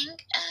waiting.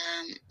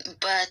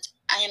 But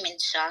I am in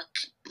shock,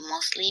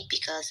 mostly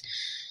because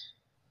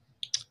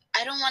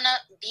I don't want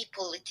to be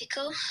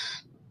political,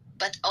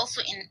 but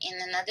also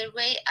in another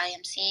way, I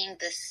am seeing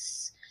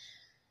this.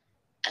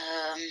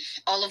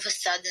 All of a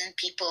sudden,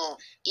 people,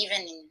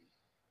 even in,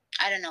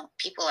 I don't know,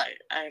 people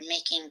are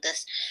making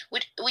this,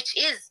 which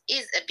is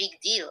a big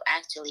deal,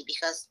 actually,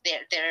 because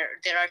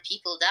there are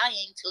people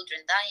dying,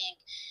 children dying,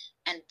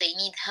 and they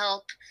need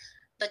help.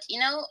 But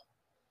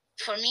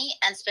for me,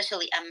 and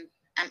especially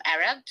I'm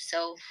Arab,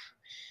 so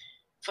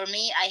for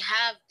me, I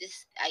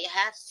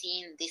have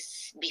seen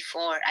this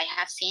before. I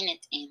have seen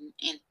it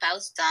in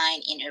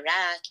Palestine, in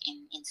Iraq,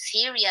 in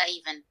Syria.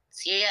 Even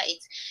Syria,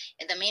 it's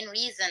the main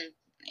reason,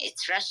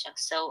 it's Russia.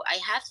 So I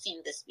have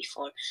seen this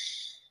before.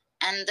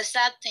 And the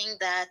sad thing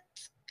that,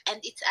 and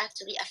it's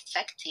actually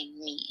affecting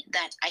me,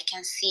 that I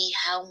can see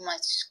how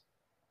much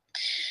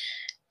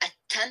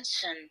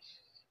attention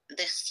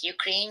this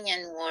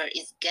Ukrainian war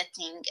is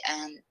getting,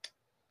 and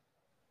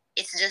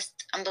it's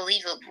just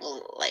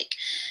unbelievable. Like,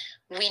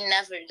 we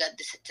never got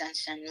this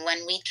attention.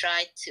 When we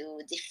tried to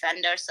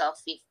defend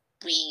ourselves,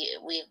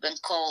 we've been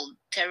called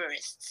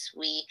terrorists.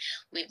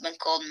 We've been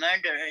called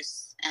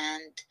murderers,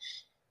 and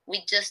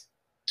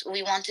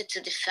we wanted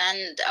to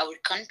defend our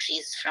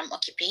countries from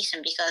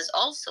occupation, because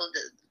also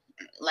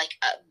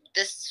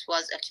this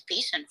was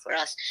occupation for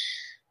us.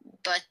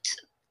 But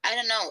I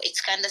don't know. It's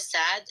kind of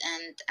sad,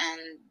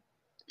 and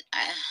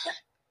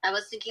I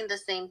was thinking the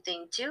same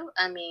thing too.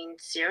 I mean,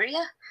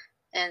 Syria,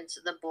 and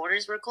the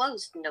borders were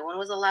closed. No one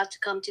was allowed to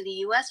come to the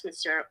U.S. with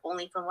Syria,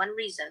 only for one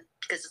reason,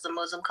 because it's a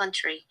Muslim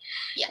country.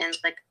 Yeah.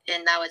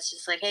 And now it's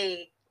just like,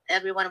 hey,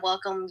 everyone,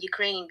 welcome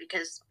Ukraine,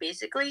 because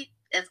basically,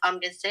 if I'm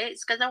gonna say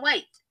it's because they're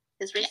white.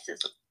 It's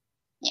racism.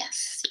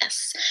 Yes,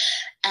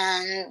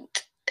 and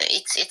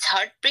it's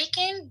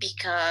heartbreaking,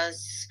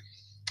 because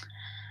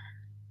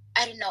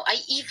I don't know. I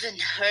even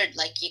heard,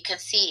 like, you can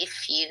see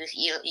if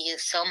you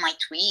saw my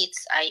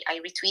tweets. I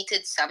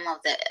retweeted some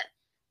of the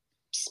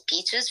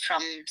speeches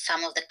from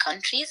some of the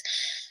countries.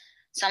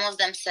 Some of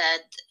them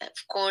said,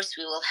 of course,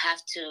 we will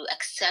have to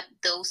accept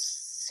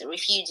those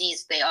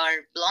refugees. They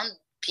are blonde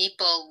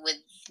people with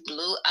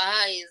blue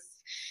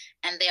eyes,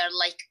 and they are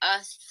like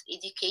us,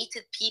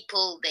 educated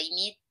people.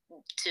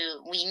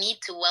 We need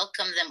to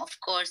welcome them. Of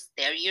course,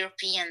 they're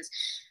Europeans.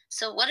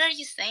 So what are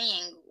you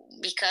saying?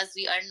 Because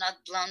we are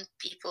not blonde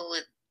people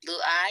with blue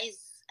eyes,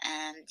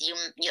 and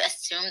you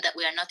assume that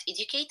we are not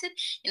educated?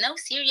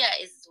 Syria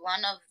is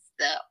one of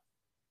the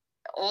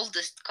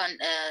oldest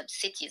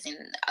cities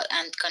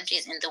and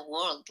countries in the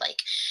world,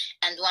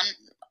 and one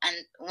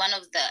and one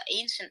of the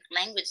ancient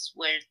languages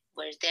were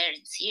there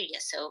in Syria.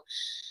 So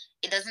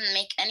it doesn't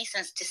make any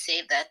sense to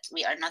say that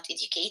we are not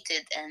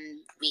educated and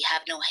we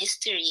have no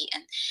history.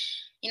 And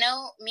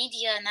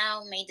media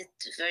now made it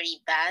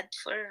very bad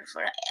for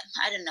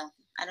I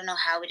don't know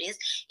how it is.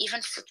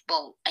 Even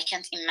football, I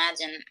can't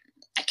imagine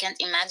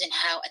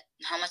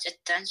how much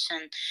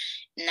attention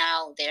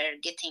now they're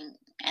getting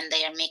and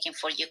they are making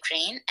for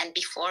Ukraine. And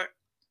before,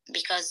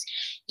 because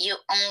you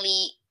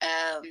only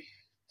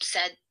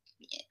said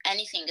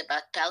anything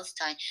about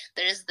Palestine,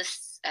 there is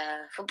this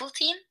football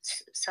team,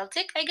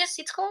 Celtic, I guess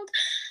it's called.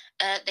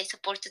 They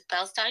supported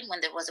Palestine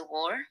when there was a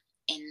war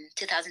in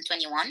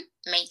 2021,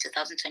 May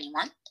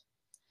 2021.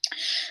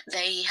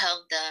 They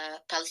held the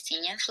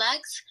Palestinian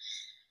flags,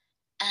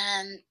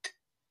 and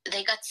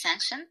they got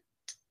sanctioned.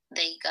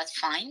 They got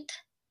fined,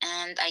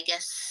 and I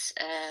guess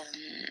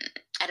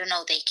I don't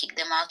know, they kicked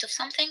them out of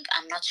something.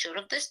 I'm not sure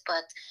of this,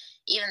 but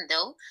even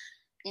though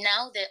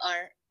now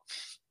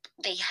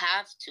they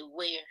have to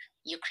wear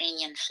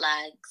Ukrainian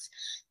flags.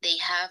 They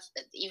have,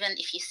 even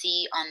if you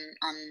see on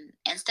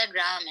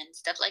Instagram and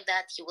stuff like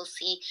that, you will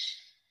see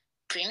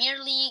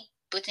Premier League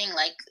putting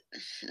like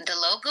the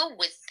logo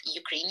with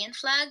Ukrainian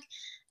flag.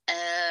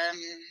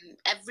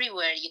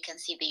 Everywhere you can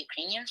see the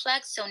Ukrainian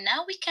flag. So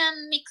now we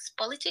can mix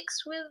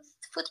politics with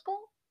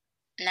football.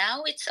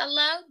 Now it's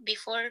allowed.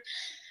 Before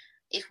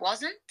it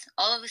wasn't.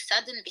 All of a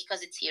sudden,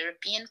 because it's a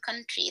European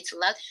country, it's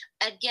allowed.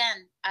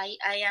 Again,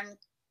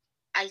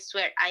 I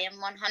swear, I am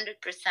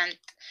 100%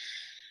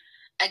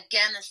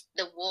 against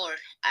the war.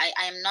 I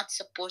am not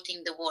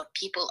supporting the war.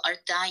 People are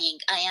dying.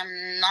 I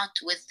am not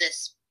with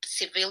this.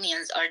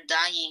 Civilians are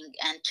dying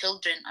and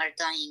children are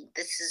dying.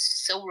 This is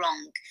so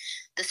wrong.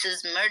 This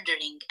is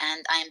murdering,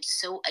 and I am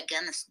so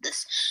against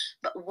this.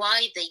 But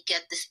why they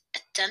get this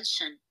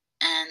attention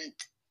and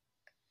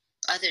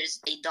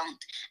others they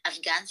don't?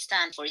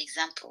 Afghanistan, for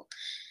example,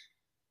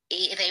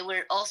 they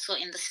were also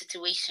in the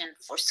situation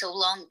for so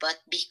long, but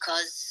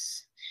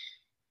because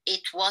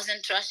it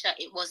wasn't Russia,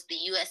 it was the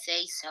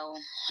USA, so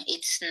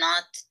it's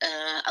not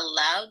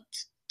allowed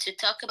to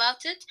talk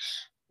about it.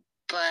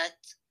 But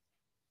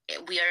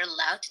we are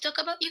allowed to talk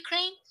about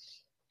Ukraine.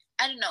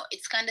 I don't know.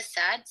 It's kind of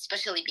sad,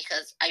 especially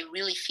because I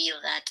really feel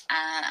that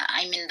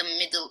I'm in the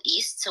Middle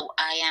East, so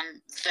I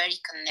am very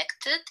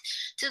connected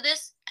to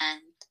this.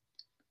 And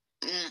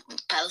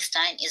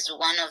Palestine is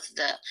one of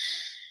the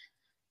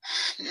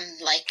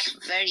like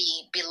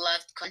very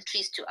beloved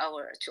countries to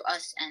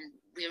us, and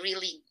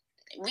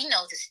we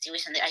know the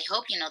situation there. I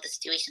hope you know the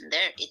situation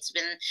there. It's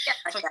been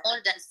for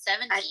more than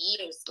 70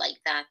 years like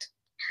that.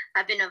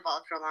 I've been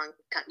involved for a long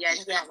time. Yeah,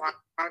 it's been a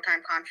long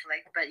time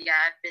conflict. But yeah,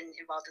 I've been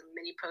involved in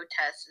many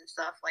protests and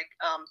stuff like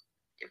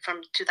from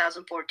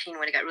 2014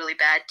 when it got really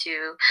bad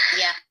too.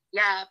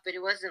 Yeah, but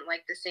it wasn't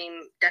like the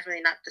same.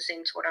 Definitely not the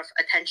same sort of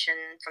attention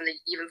from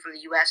even from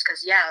the U.S.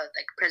 Because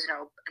like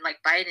President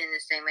Biden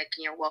is saying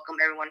welcome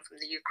everyone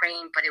from the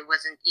Ukraine, but it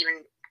wasn't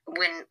even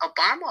when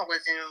Obama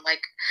was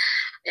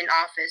in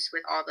office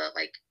with all the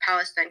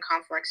Palestine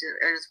conflicts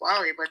as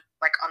well. It was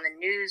on the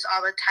news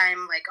all the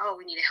time, oh,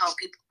 we need to help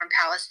people from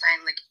Palestine,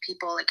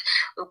 people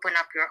open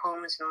up your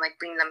homes and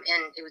bring them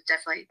in. It was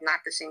definitely not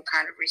the same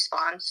kind of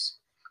response,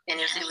 and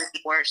it was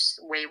worse,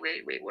 way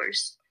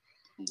worse.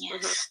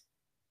 Yes. Mm-hmm.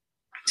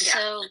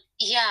 So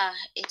yeah,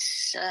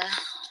 it's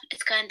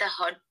kind of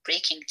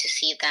heartbreaking to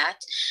see that,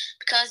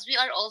 because we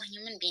are all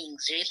human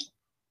beings, really.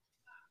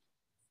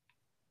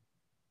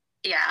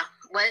 Yeah.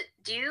 What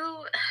do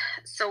you?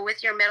 So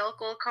with your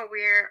medical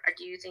career,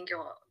 do you think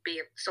you'll be?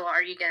 So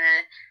are you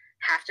gonna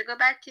have to go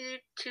back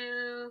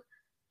to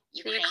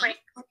Ukraine?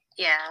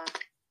 Yeah.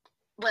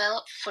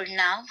 Well, for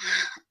now,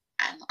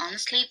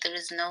 honestly, there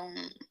is no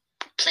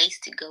place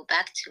to go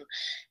back to.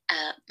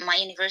 My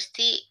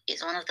university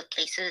is one of the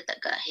places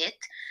that got hit,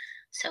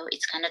 so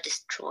it's kind of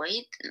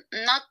destroyed.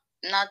 Not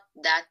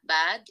that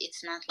bad.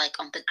 It's not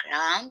on the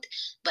ground,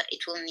 but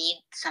it will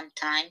need some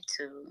time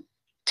to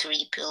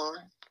rebuild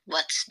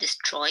what's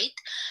destroyed.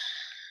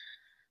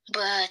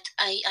 But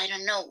I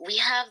don't know. We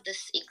have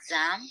this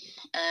exam.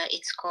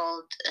 It's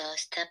called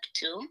Step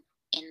 2.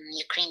 In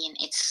Ukrainian,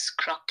 it's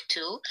Krok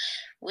 2,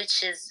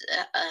 which is,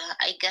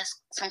 I guess,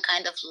 some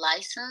kind of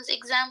license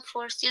exam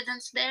for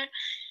students there.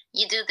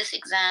 You do this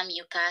exam,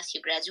 you pass,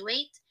 you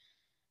graduate.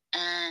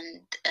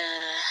 And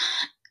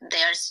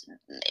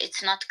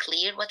it's not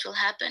clear what will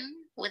happen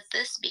with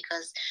this,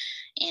 because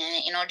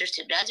in order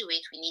to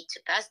graduate, we need to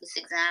pass this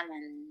exam,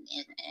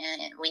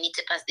 and we need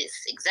to pass this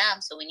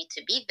exam, so we need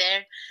to be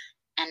there.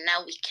 And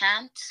now we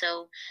can't.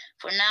 So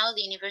for now,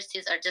 the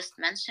universities are just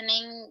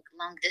mentioning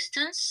long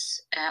distance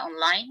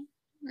online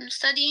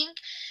studying,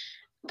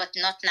 but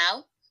not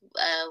now.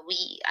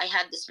 I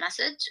had this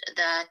message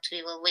that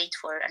we will wait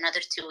for another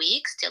 2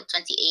 weeks till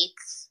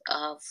 28th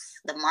of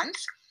the month.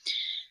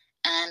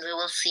 And we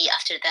will see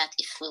after that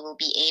if we will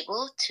be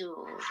able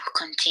to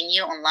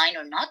continue online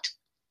or not.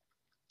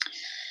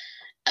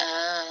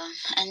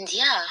 And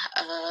yeah,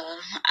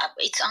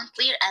 it's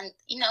unclear, and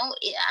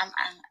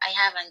I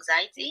have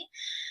anxiety,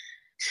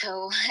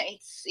 so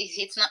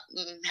it's not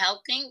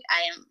helping.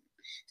 I am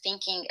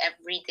thinking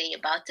every day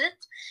about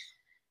it,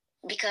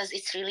 because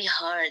it's really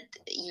hard.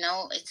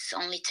 It's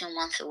only 2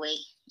 months away.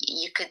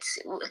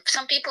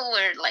 Some people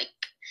were like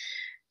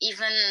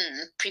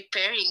even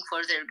preparing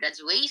for their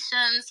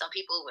graduation. Some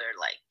people were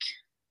like,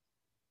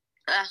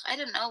 I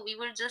don't know. We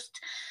were just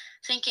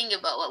thinking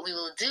about what we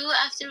will do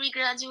after we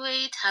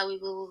graduate, how we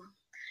will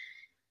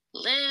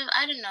live.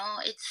 I don't know.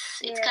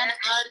 It's kind of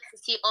hard to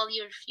see all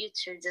your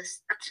future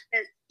just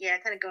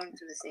kind of going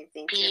through the same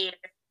thing too.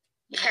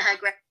 Yeah, I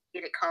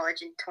graduated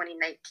college in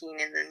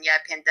 2019, and then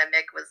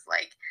pandemic was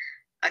like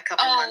a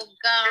couple months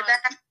after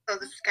that. So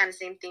this kind of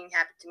same thing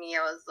happened to me.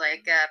 I was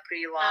like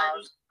pre-law.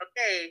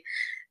 Okay,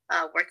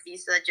 work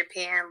visa,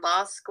 Japan,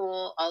 law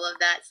school, all of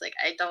that. It's like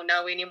I don't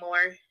know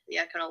anymore.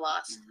 Yeah, kind of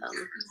lost.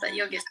 But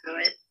you'll get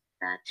through it.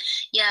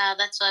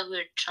 That's why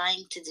we're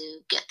trying to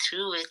get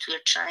through it.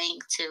 We're trying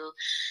to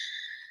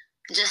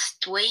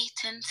just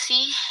wait and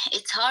see.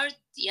 It's hard,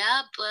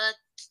 but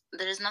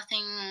there's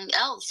nothing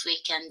else we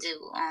can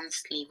do,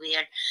 honestly.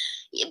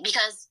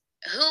 Because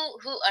who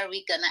are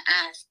we gonna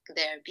ask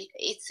there?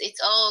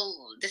 It's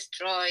all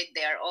destroyed.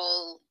 They are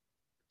all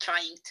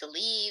trying to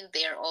leave.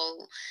 They are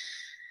all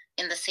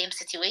in the same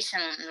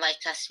situation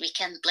like us. We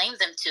can't blame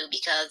them too,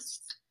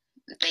 because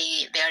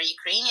they are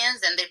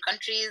Ukrainians, and their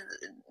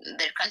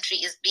country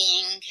is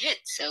being hit.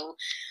 So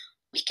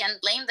we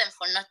can't blame them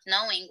for not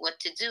knowing what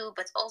to do,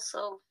 but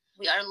also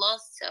we are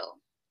lost. So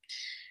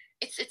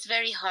it's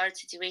very hard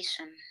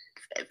situation,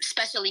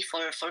 especially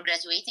for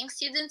graduating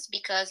students,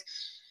 because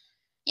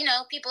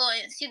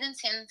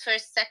students in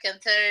first,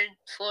 second, third,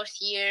 fourth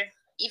year,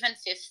 even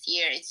fifth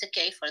year, it's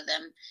okay for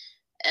them.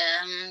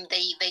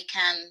 They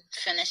can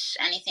finish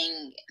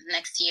anything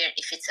next year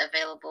if it's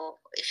available,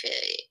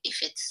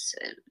 if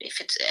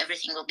it's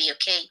everything will be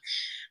okay.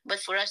 But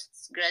for us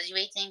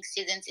graduating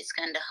students, it's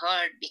kind of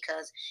hard,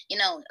 because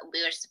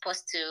we were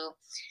supposed to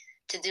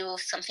do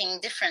something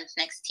different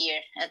next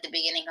year. At the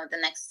beginning of the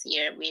next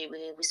year, we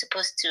were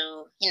supposed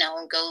to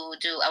go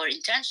do our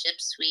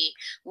internships. We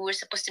were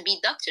supposed to be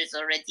doctors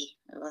already.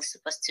 We were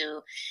supposed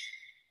to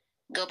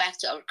go back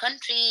to our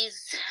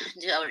countries,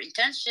 do our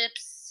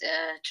internships,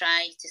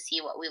 try to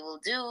see what we will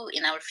do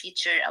in our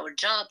future, our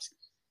jobs.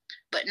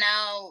 But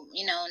now,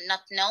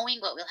 not knowing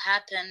what will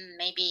happen,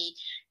 maybe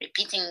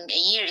repeating a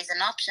year is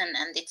an option,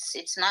 and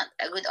it's not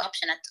a good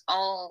option at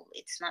all.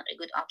 It's not a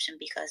good option,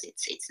 because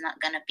it's not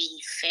gonna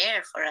be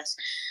fair for us.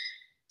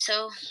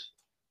 So,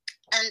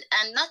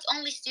 and not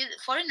only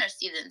foreigner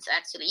students,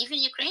 actually, even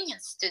Ukrainian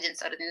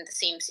students are in the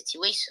same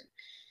situation.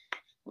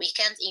 We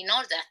can't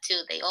ignore that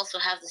too. They also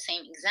have the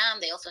same exam.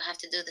 They also have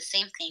to do the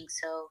same thing.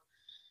 So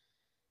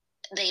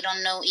they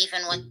don't know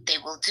even what they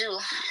will do.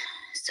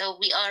 So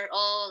we are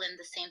all in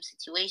the same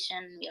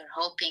situation. We are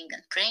hoping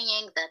and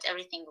praying that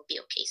everything will be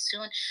okay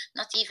soon.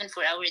 Not even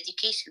for our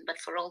education, but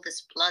for all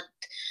this blood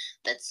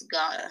that's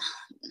gone,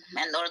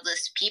 and all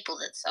these people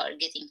that are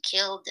getting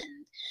killed,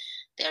 and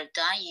they're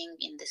dying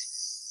in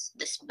this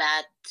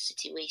bad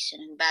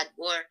situation, bad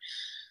war.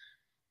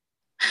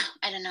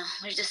 I don't know.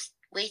 We're just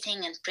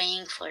waiting and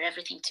praying for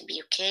everything to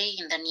be okay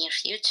in the near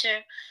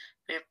future.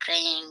 We're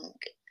praying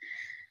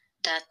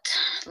that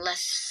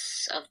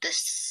less of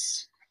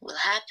this will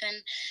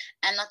happen,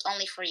 and not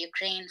only for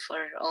Ukraine,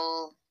 for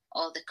all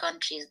the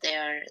countries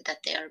that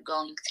they are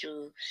going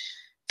through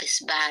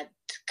this bad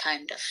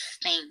kind of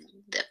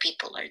thing. The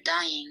people are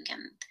dying,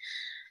 and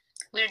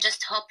we're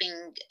just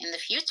hoping in the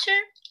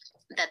future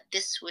that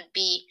this would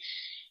be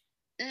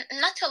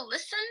not a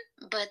lesson,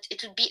 but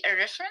it would be a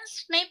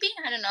reference, maybe.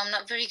 I don't know, I'm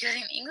not very good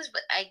in English,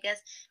 but I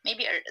guess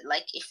maybe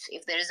like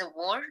if there is a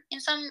war in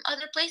some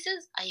other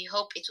places, I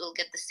hope it will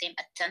get the same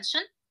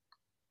attention.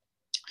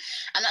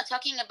 I'm not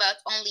talking about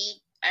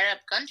only Arab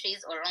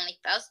countries, or only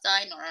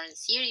Palestine, or only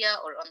Syria,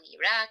 or only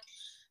Iraq,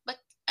 but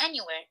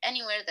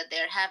anywhere that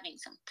they're having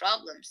some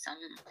problems,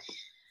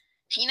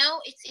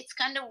 it's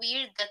kind of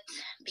weird that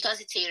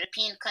because it's a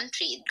European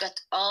country, it got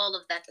all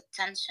of that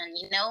attention,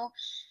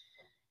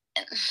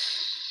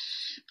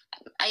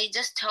 I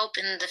just hope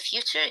in the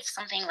future, if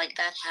something like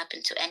that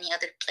happened to any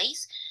other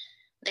place,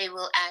 they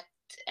will act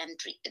and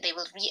they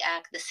will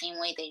react the same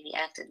way they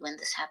reacted when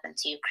this happened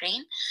to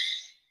Ukraine.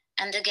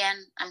 And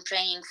again, I'm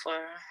praying for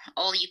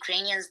all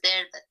Ukrainians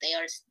there, that they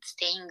are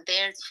staying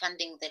there,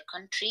 defending their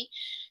country,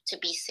 to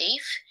be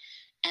safe,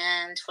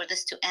 and for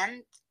this to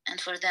end,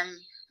 and for them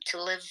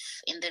to live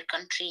in their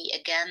country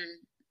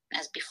again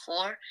as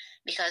before,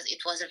 because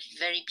it was a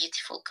very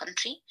beautiful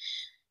country.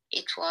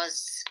 It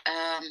was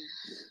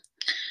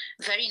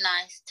very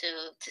nice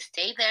to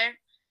stay there,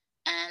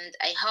 and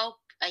I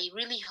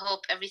really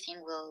hope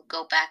everything will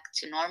go back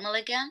to normal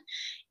again.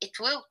 It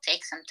will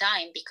take some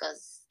time,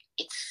 because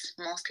it's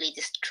mostly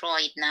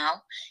destroyed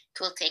now. It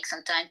will take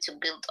some time to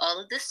build all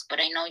of this, but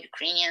I know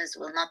Ukrainians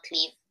will not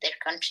leave their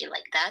country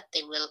like that.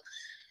 They will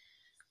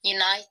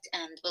unite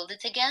and build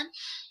it again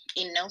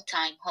in no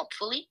time,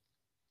 hopefully.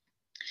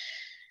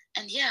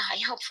 And I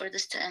hope for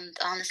this to end,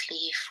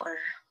 honestly, for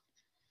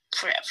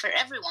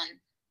everyone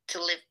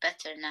to live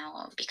better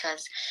now,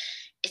 because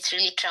it's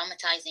really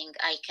traumatizing.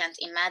 I can't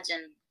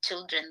imagine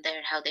children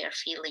there, how they are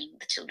feeling,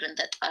 the children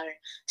that are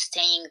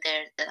staying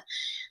there. The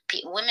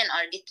women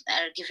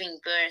are giving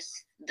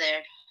birth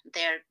there.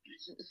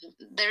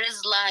 There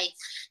is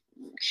life.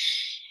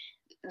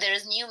 There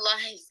is new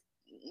lives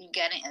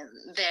getting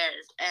there,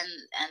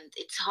 and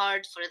it's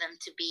hard for them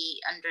to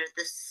be under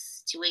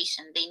this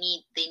situation. They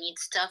need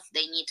stuff.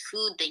 They need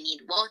food. They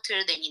need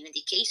water. They need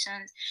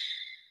medication,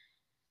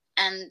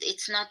 and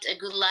it's not a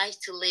good life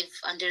to live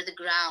under the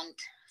ground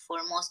for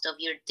most of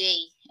your day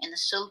in a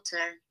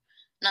shelter,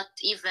 not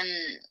even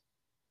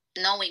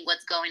knowing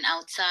what's going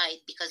outside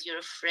because you're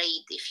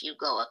afraid if you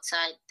go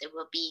outside there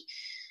will be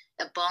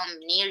a bomb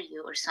near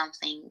you or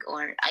something.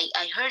 Or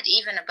I heard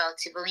even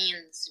about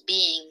civilians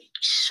being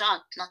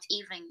shot, not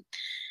even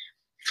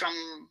from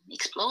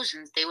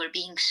explosions, they were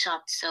being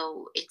shot.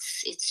 So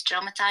it's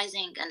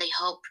traumatizing, and I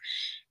hope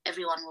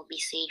everyone will be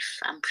safe.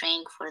 I'm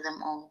praying for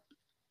them all.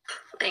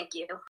 Thank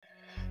you.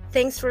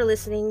 Thanks for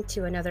listening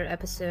to another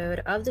episode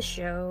of the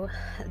show.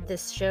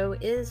 This show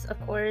is, of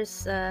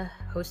course,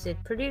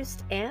 hosted,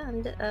 produced,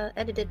 and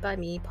edited by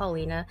me,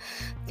 Paulina.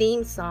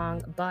 Theme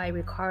song by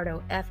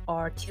Ricardo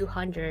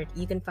FR200.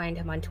 You can find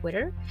him on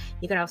Twitter.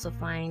 You can also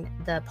find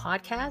the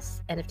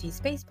podcast, NFT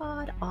Space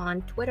Pod,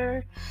 on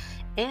Twitter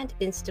and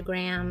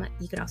Instagram.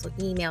 You can also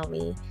email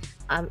me.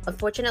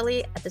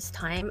 Unfortunately, at this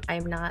time,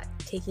 I'm not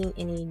taking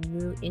any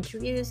new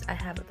interviews. I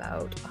have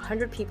about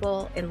 100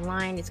 people in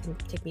line. It's going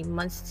to take me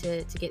months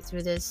to get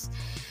through this.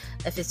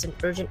 If it's an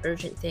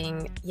urgent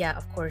thing, yeah,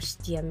 of course,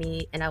 DM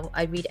me, and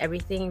I read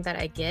everything that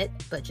I get,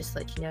 but just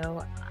let you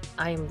know,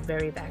 I am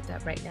very backed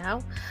up right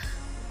now.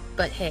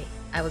 But hey,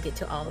 I will get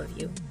to all of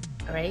you,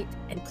 all right?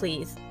 And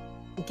please,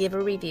 give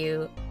a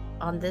review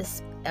on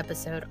this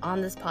episode,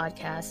 on this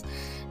podcast.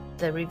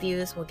 The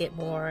reviews will get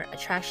more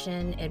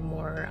attraction and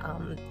more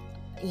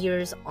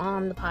ears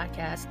on the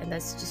podcast, and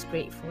that's just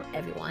great for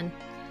everyone.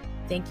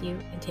 Thank you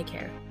and take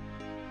care.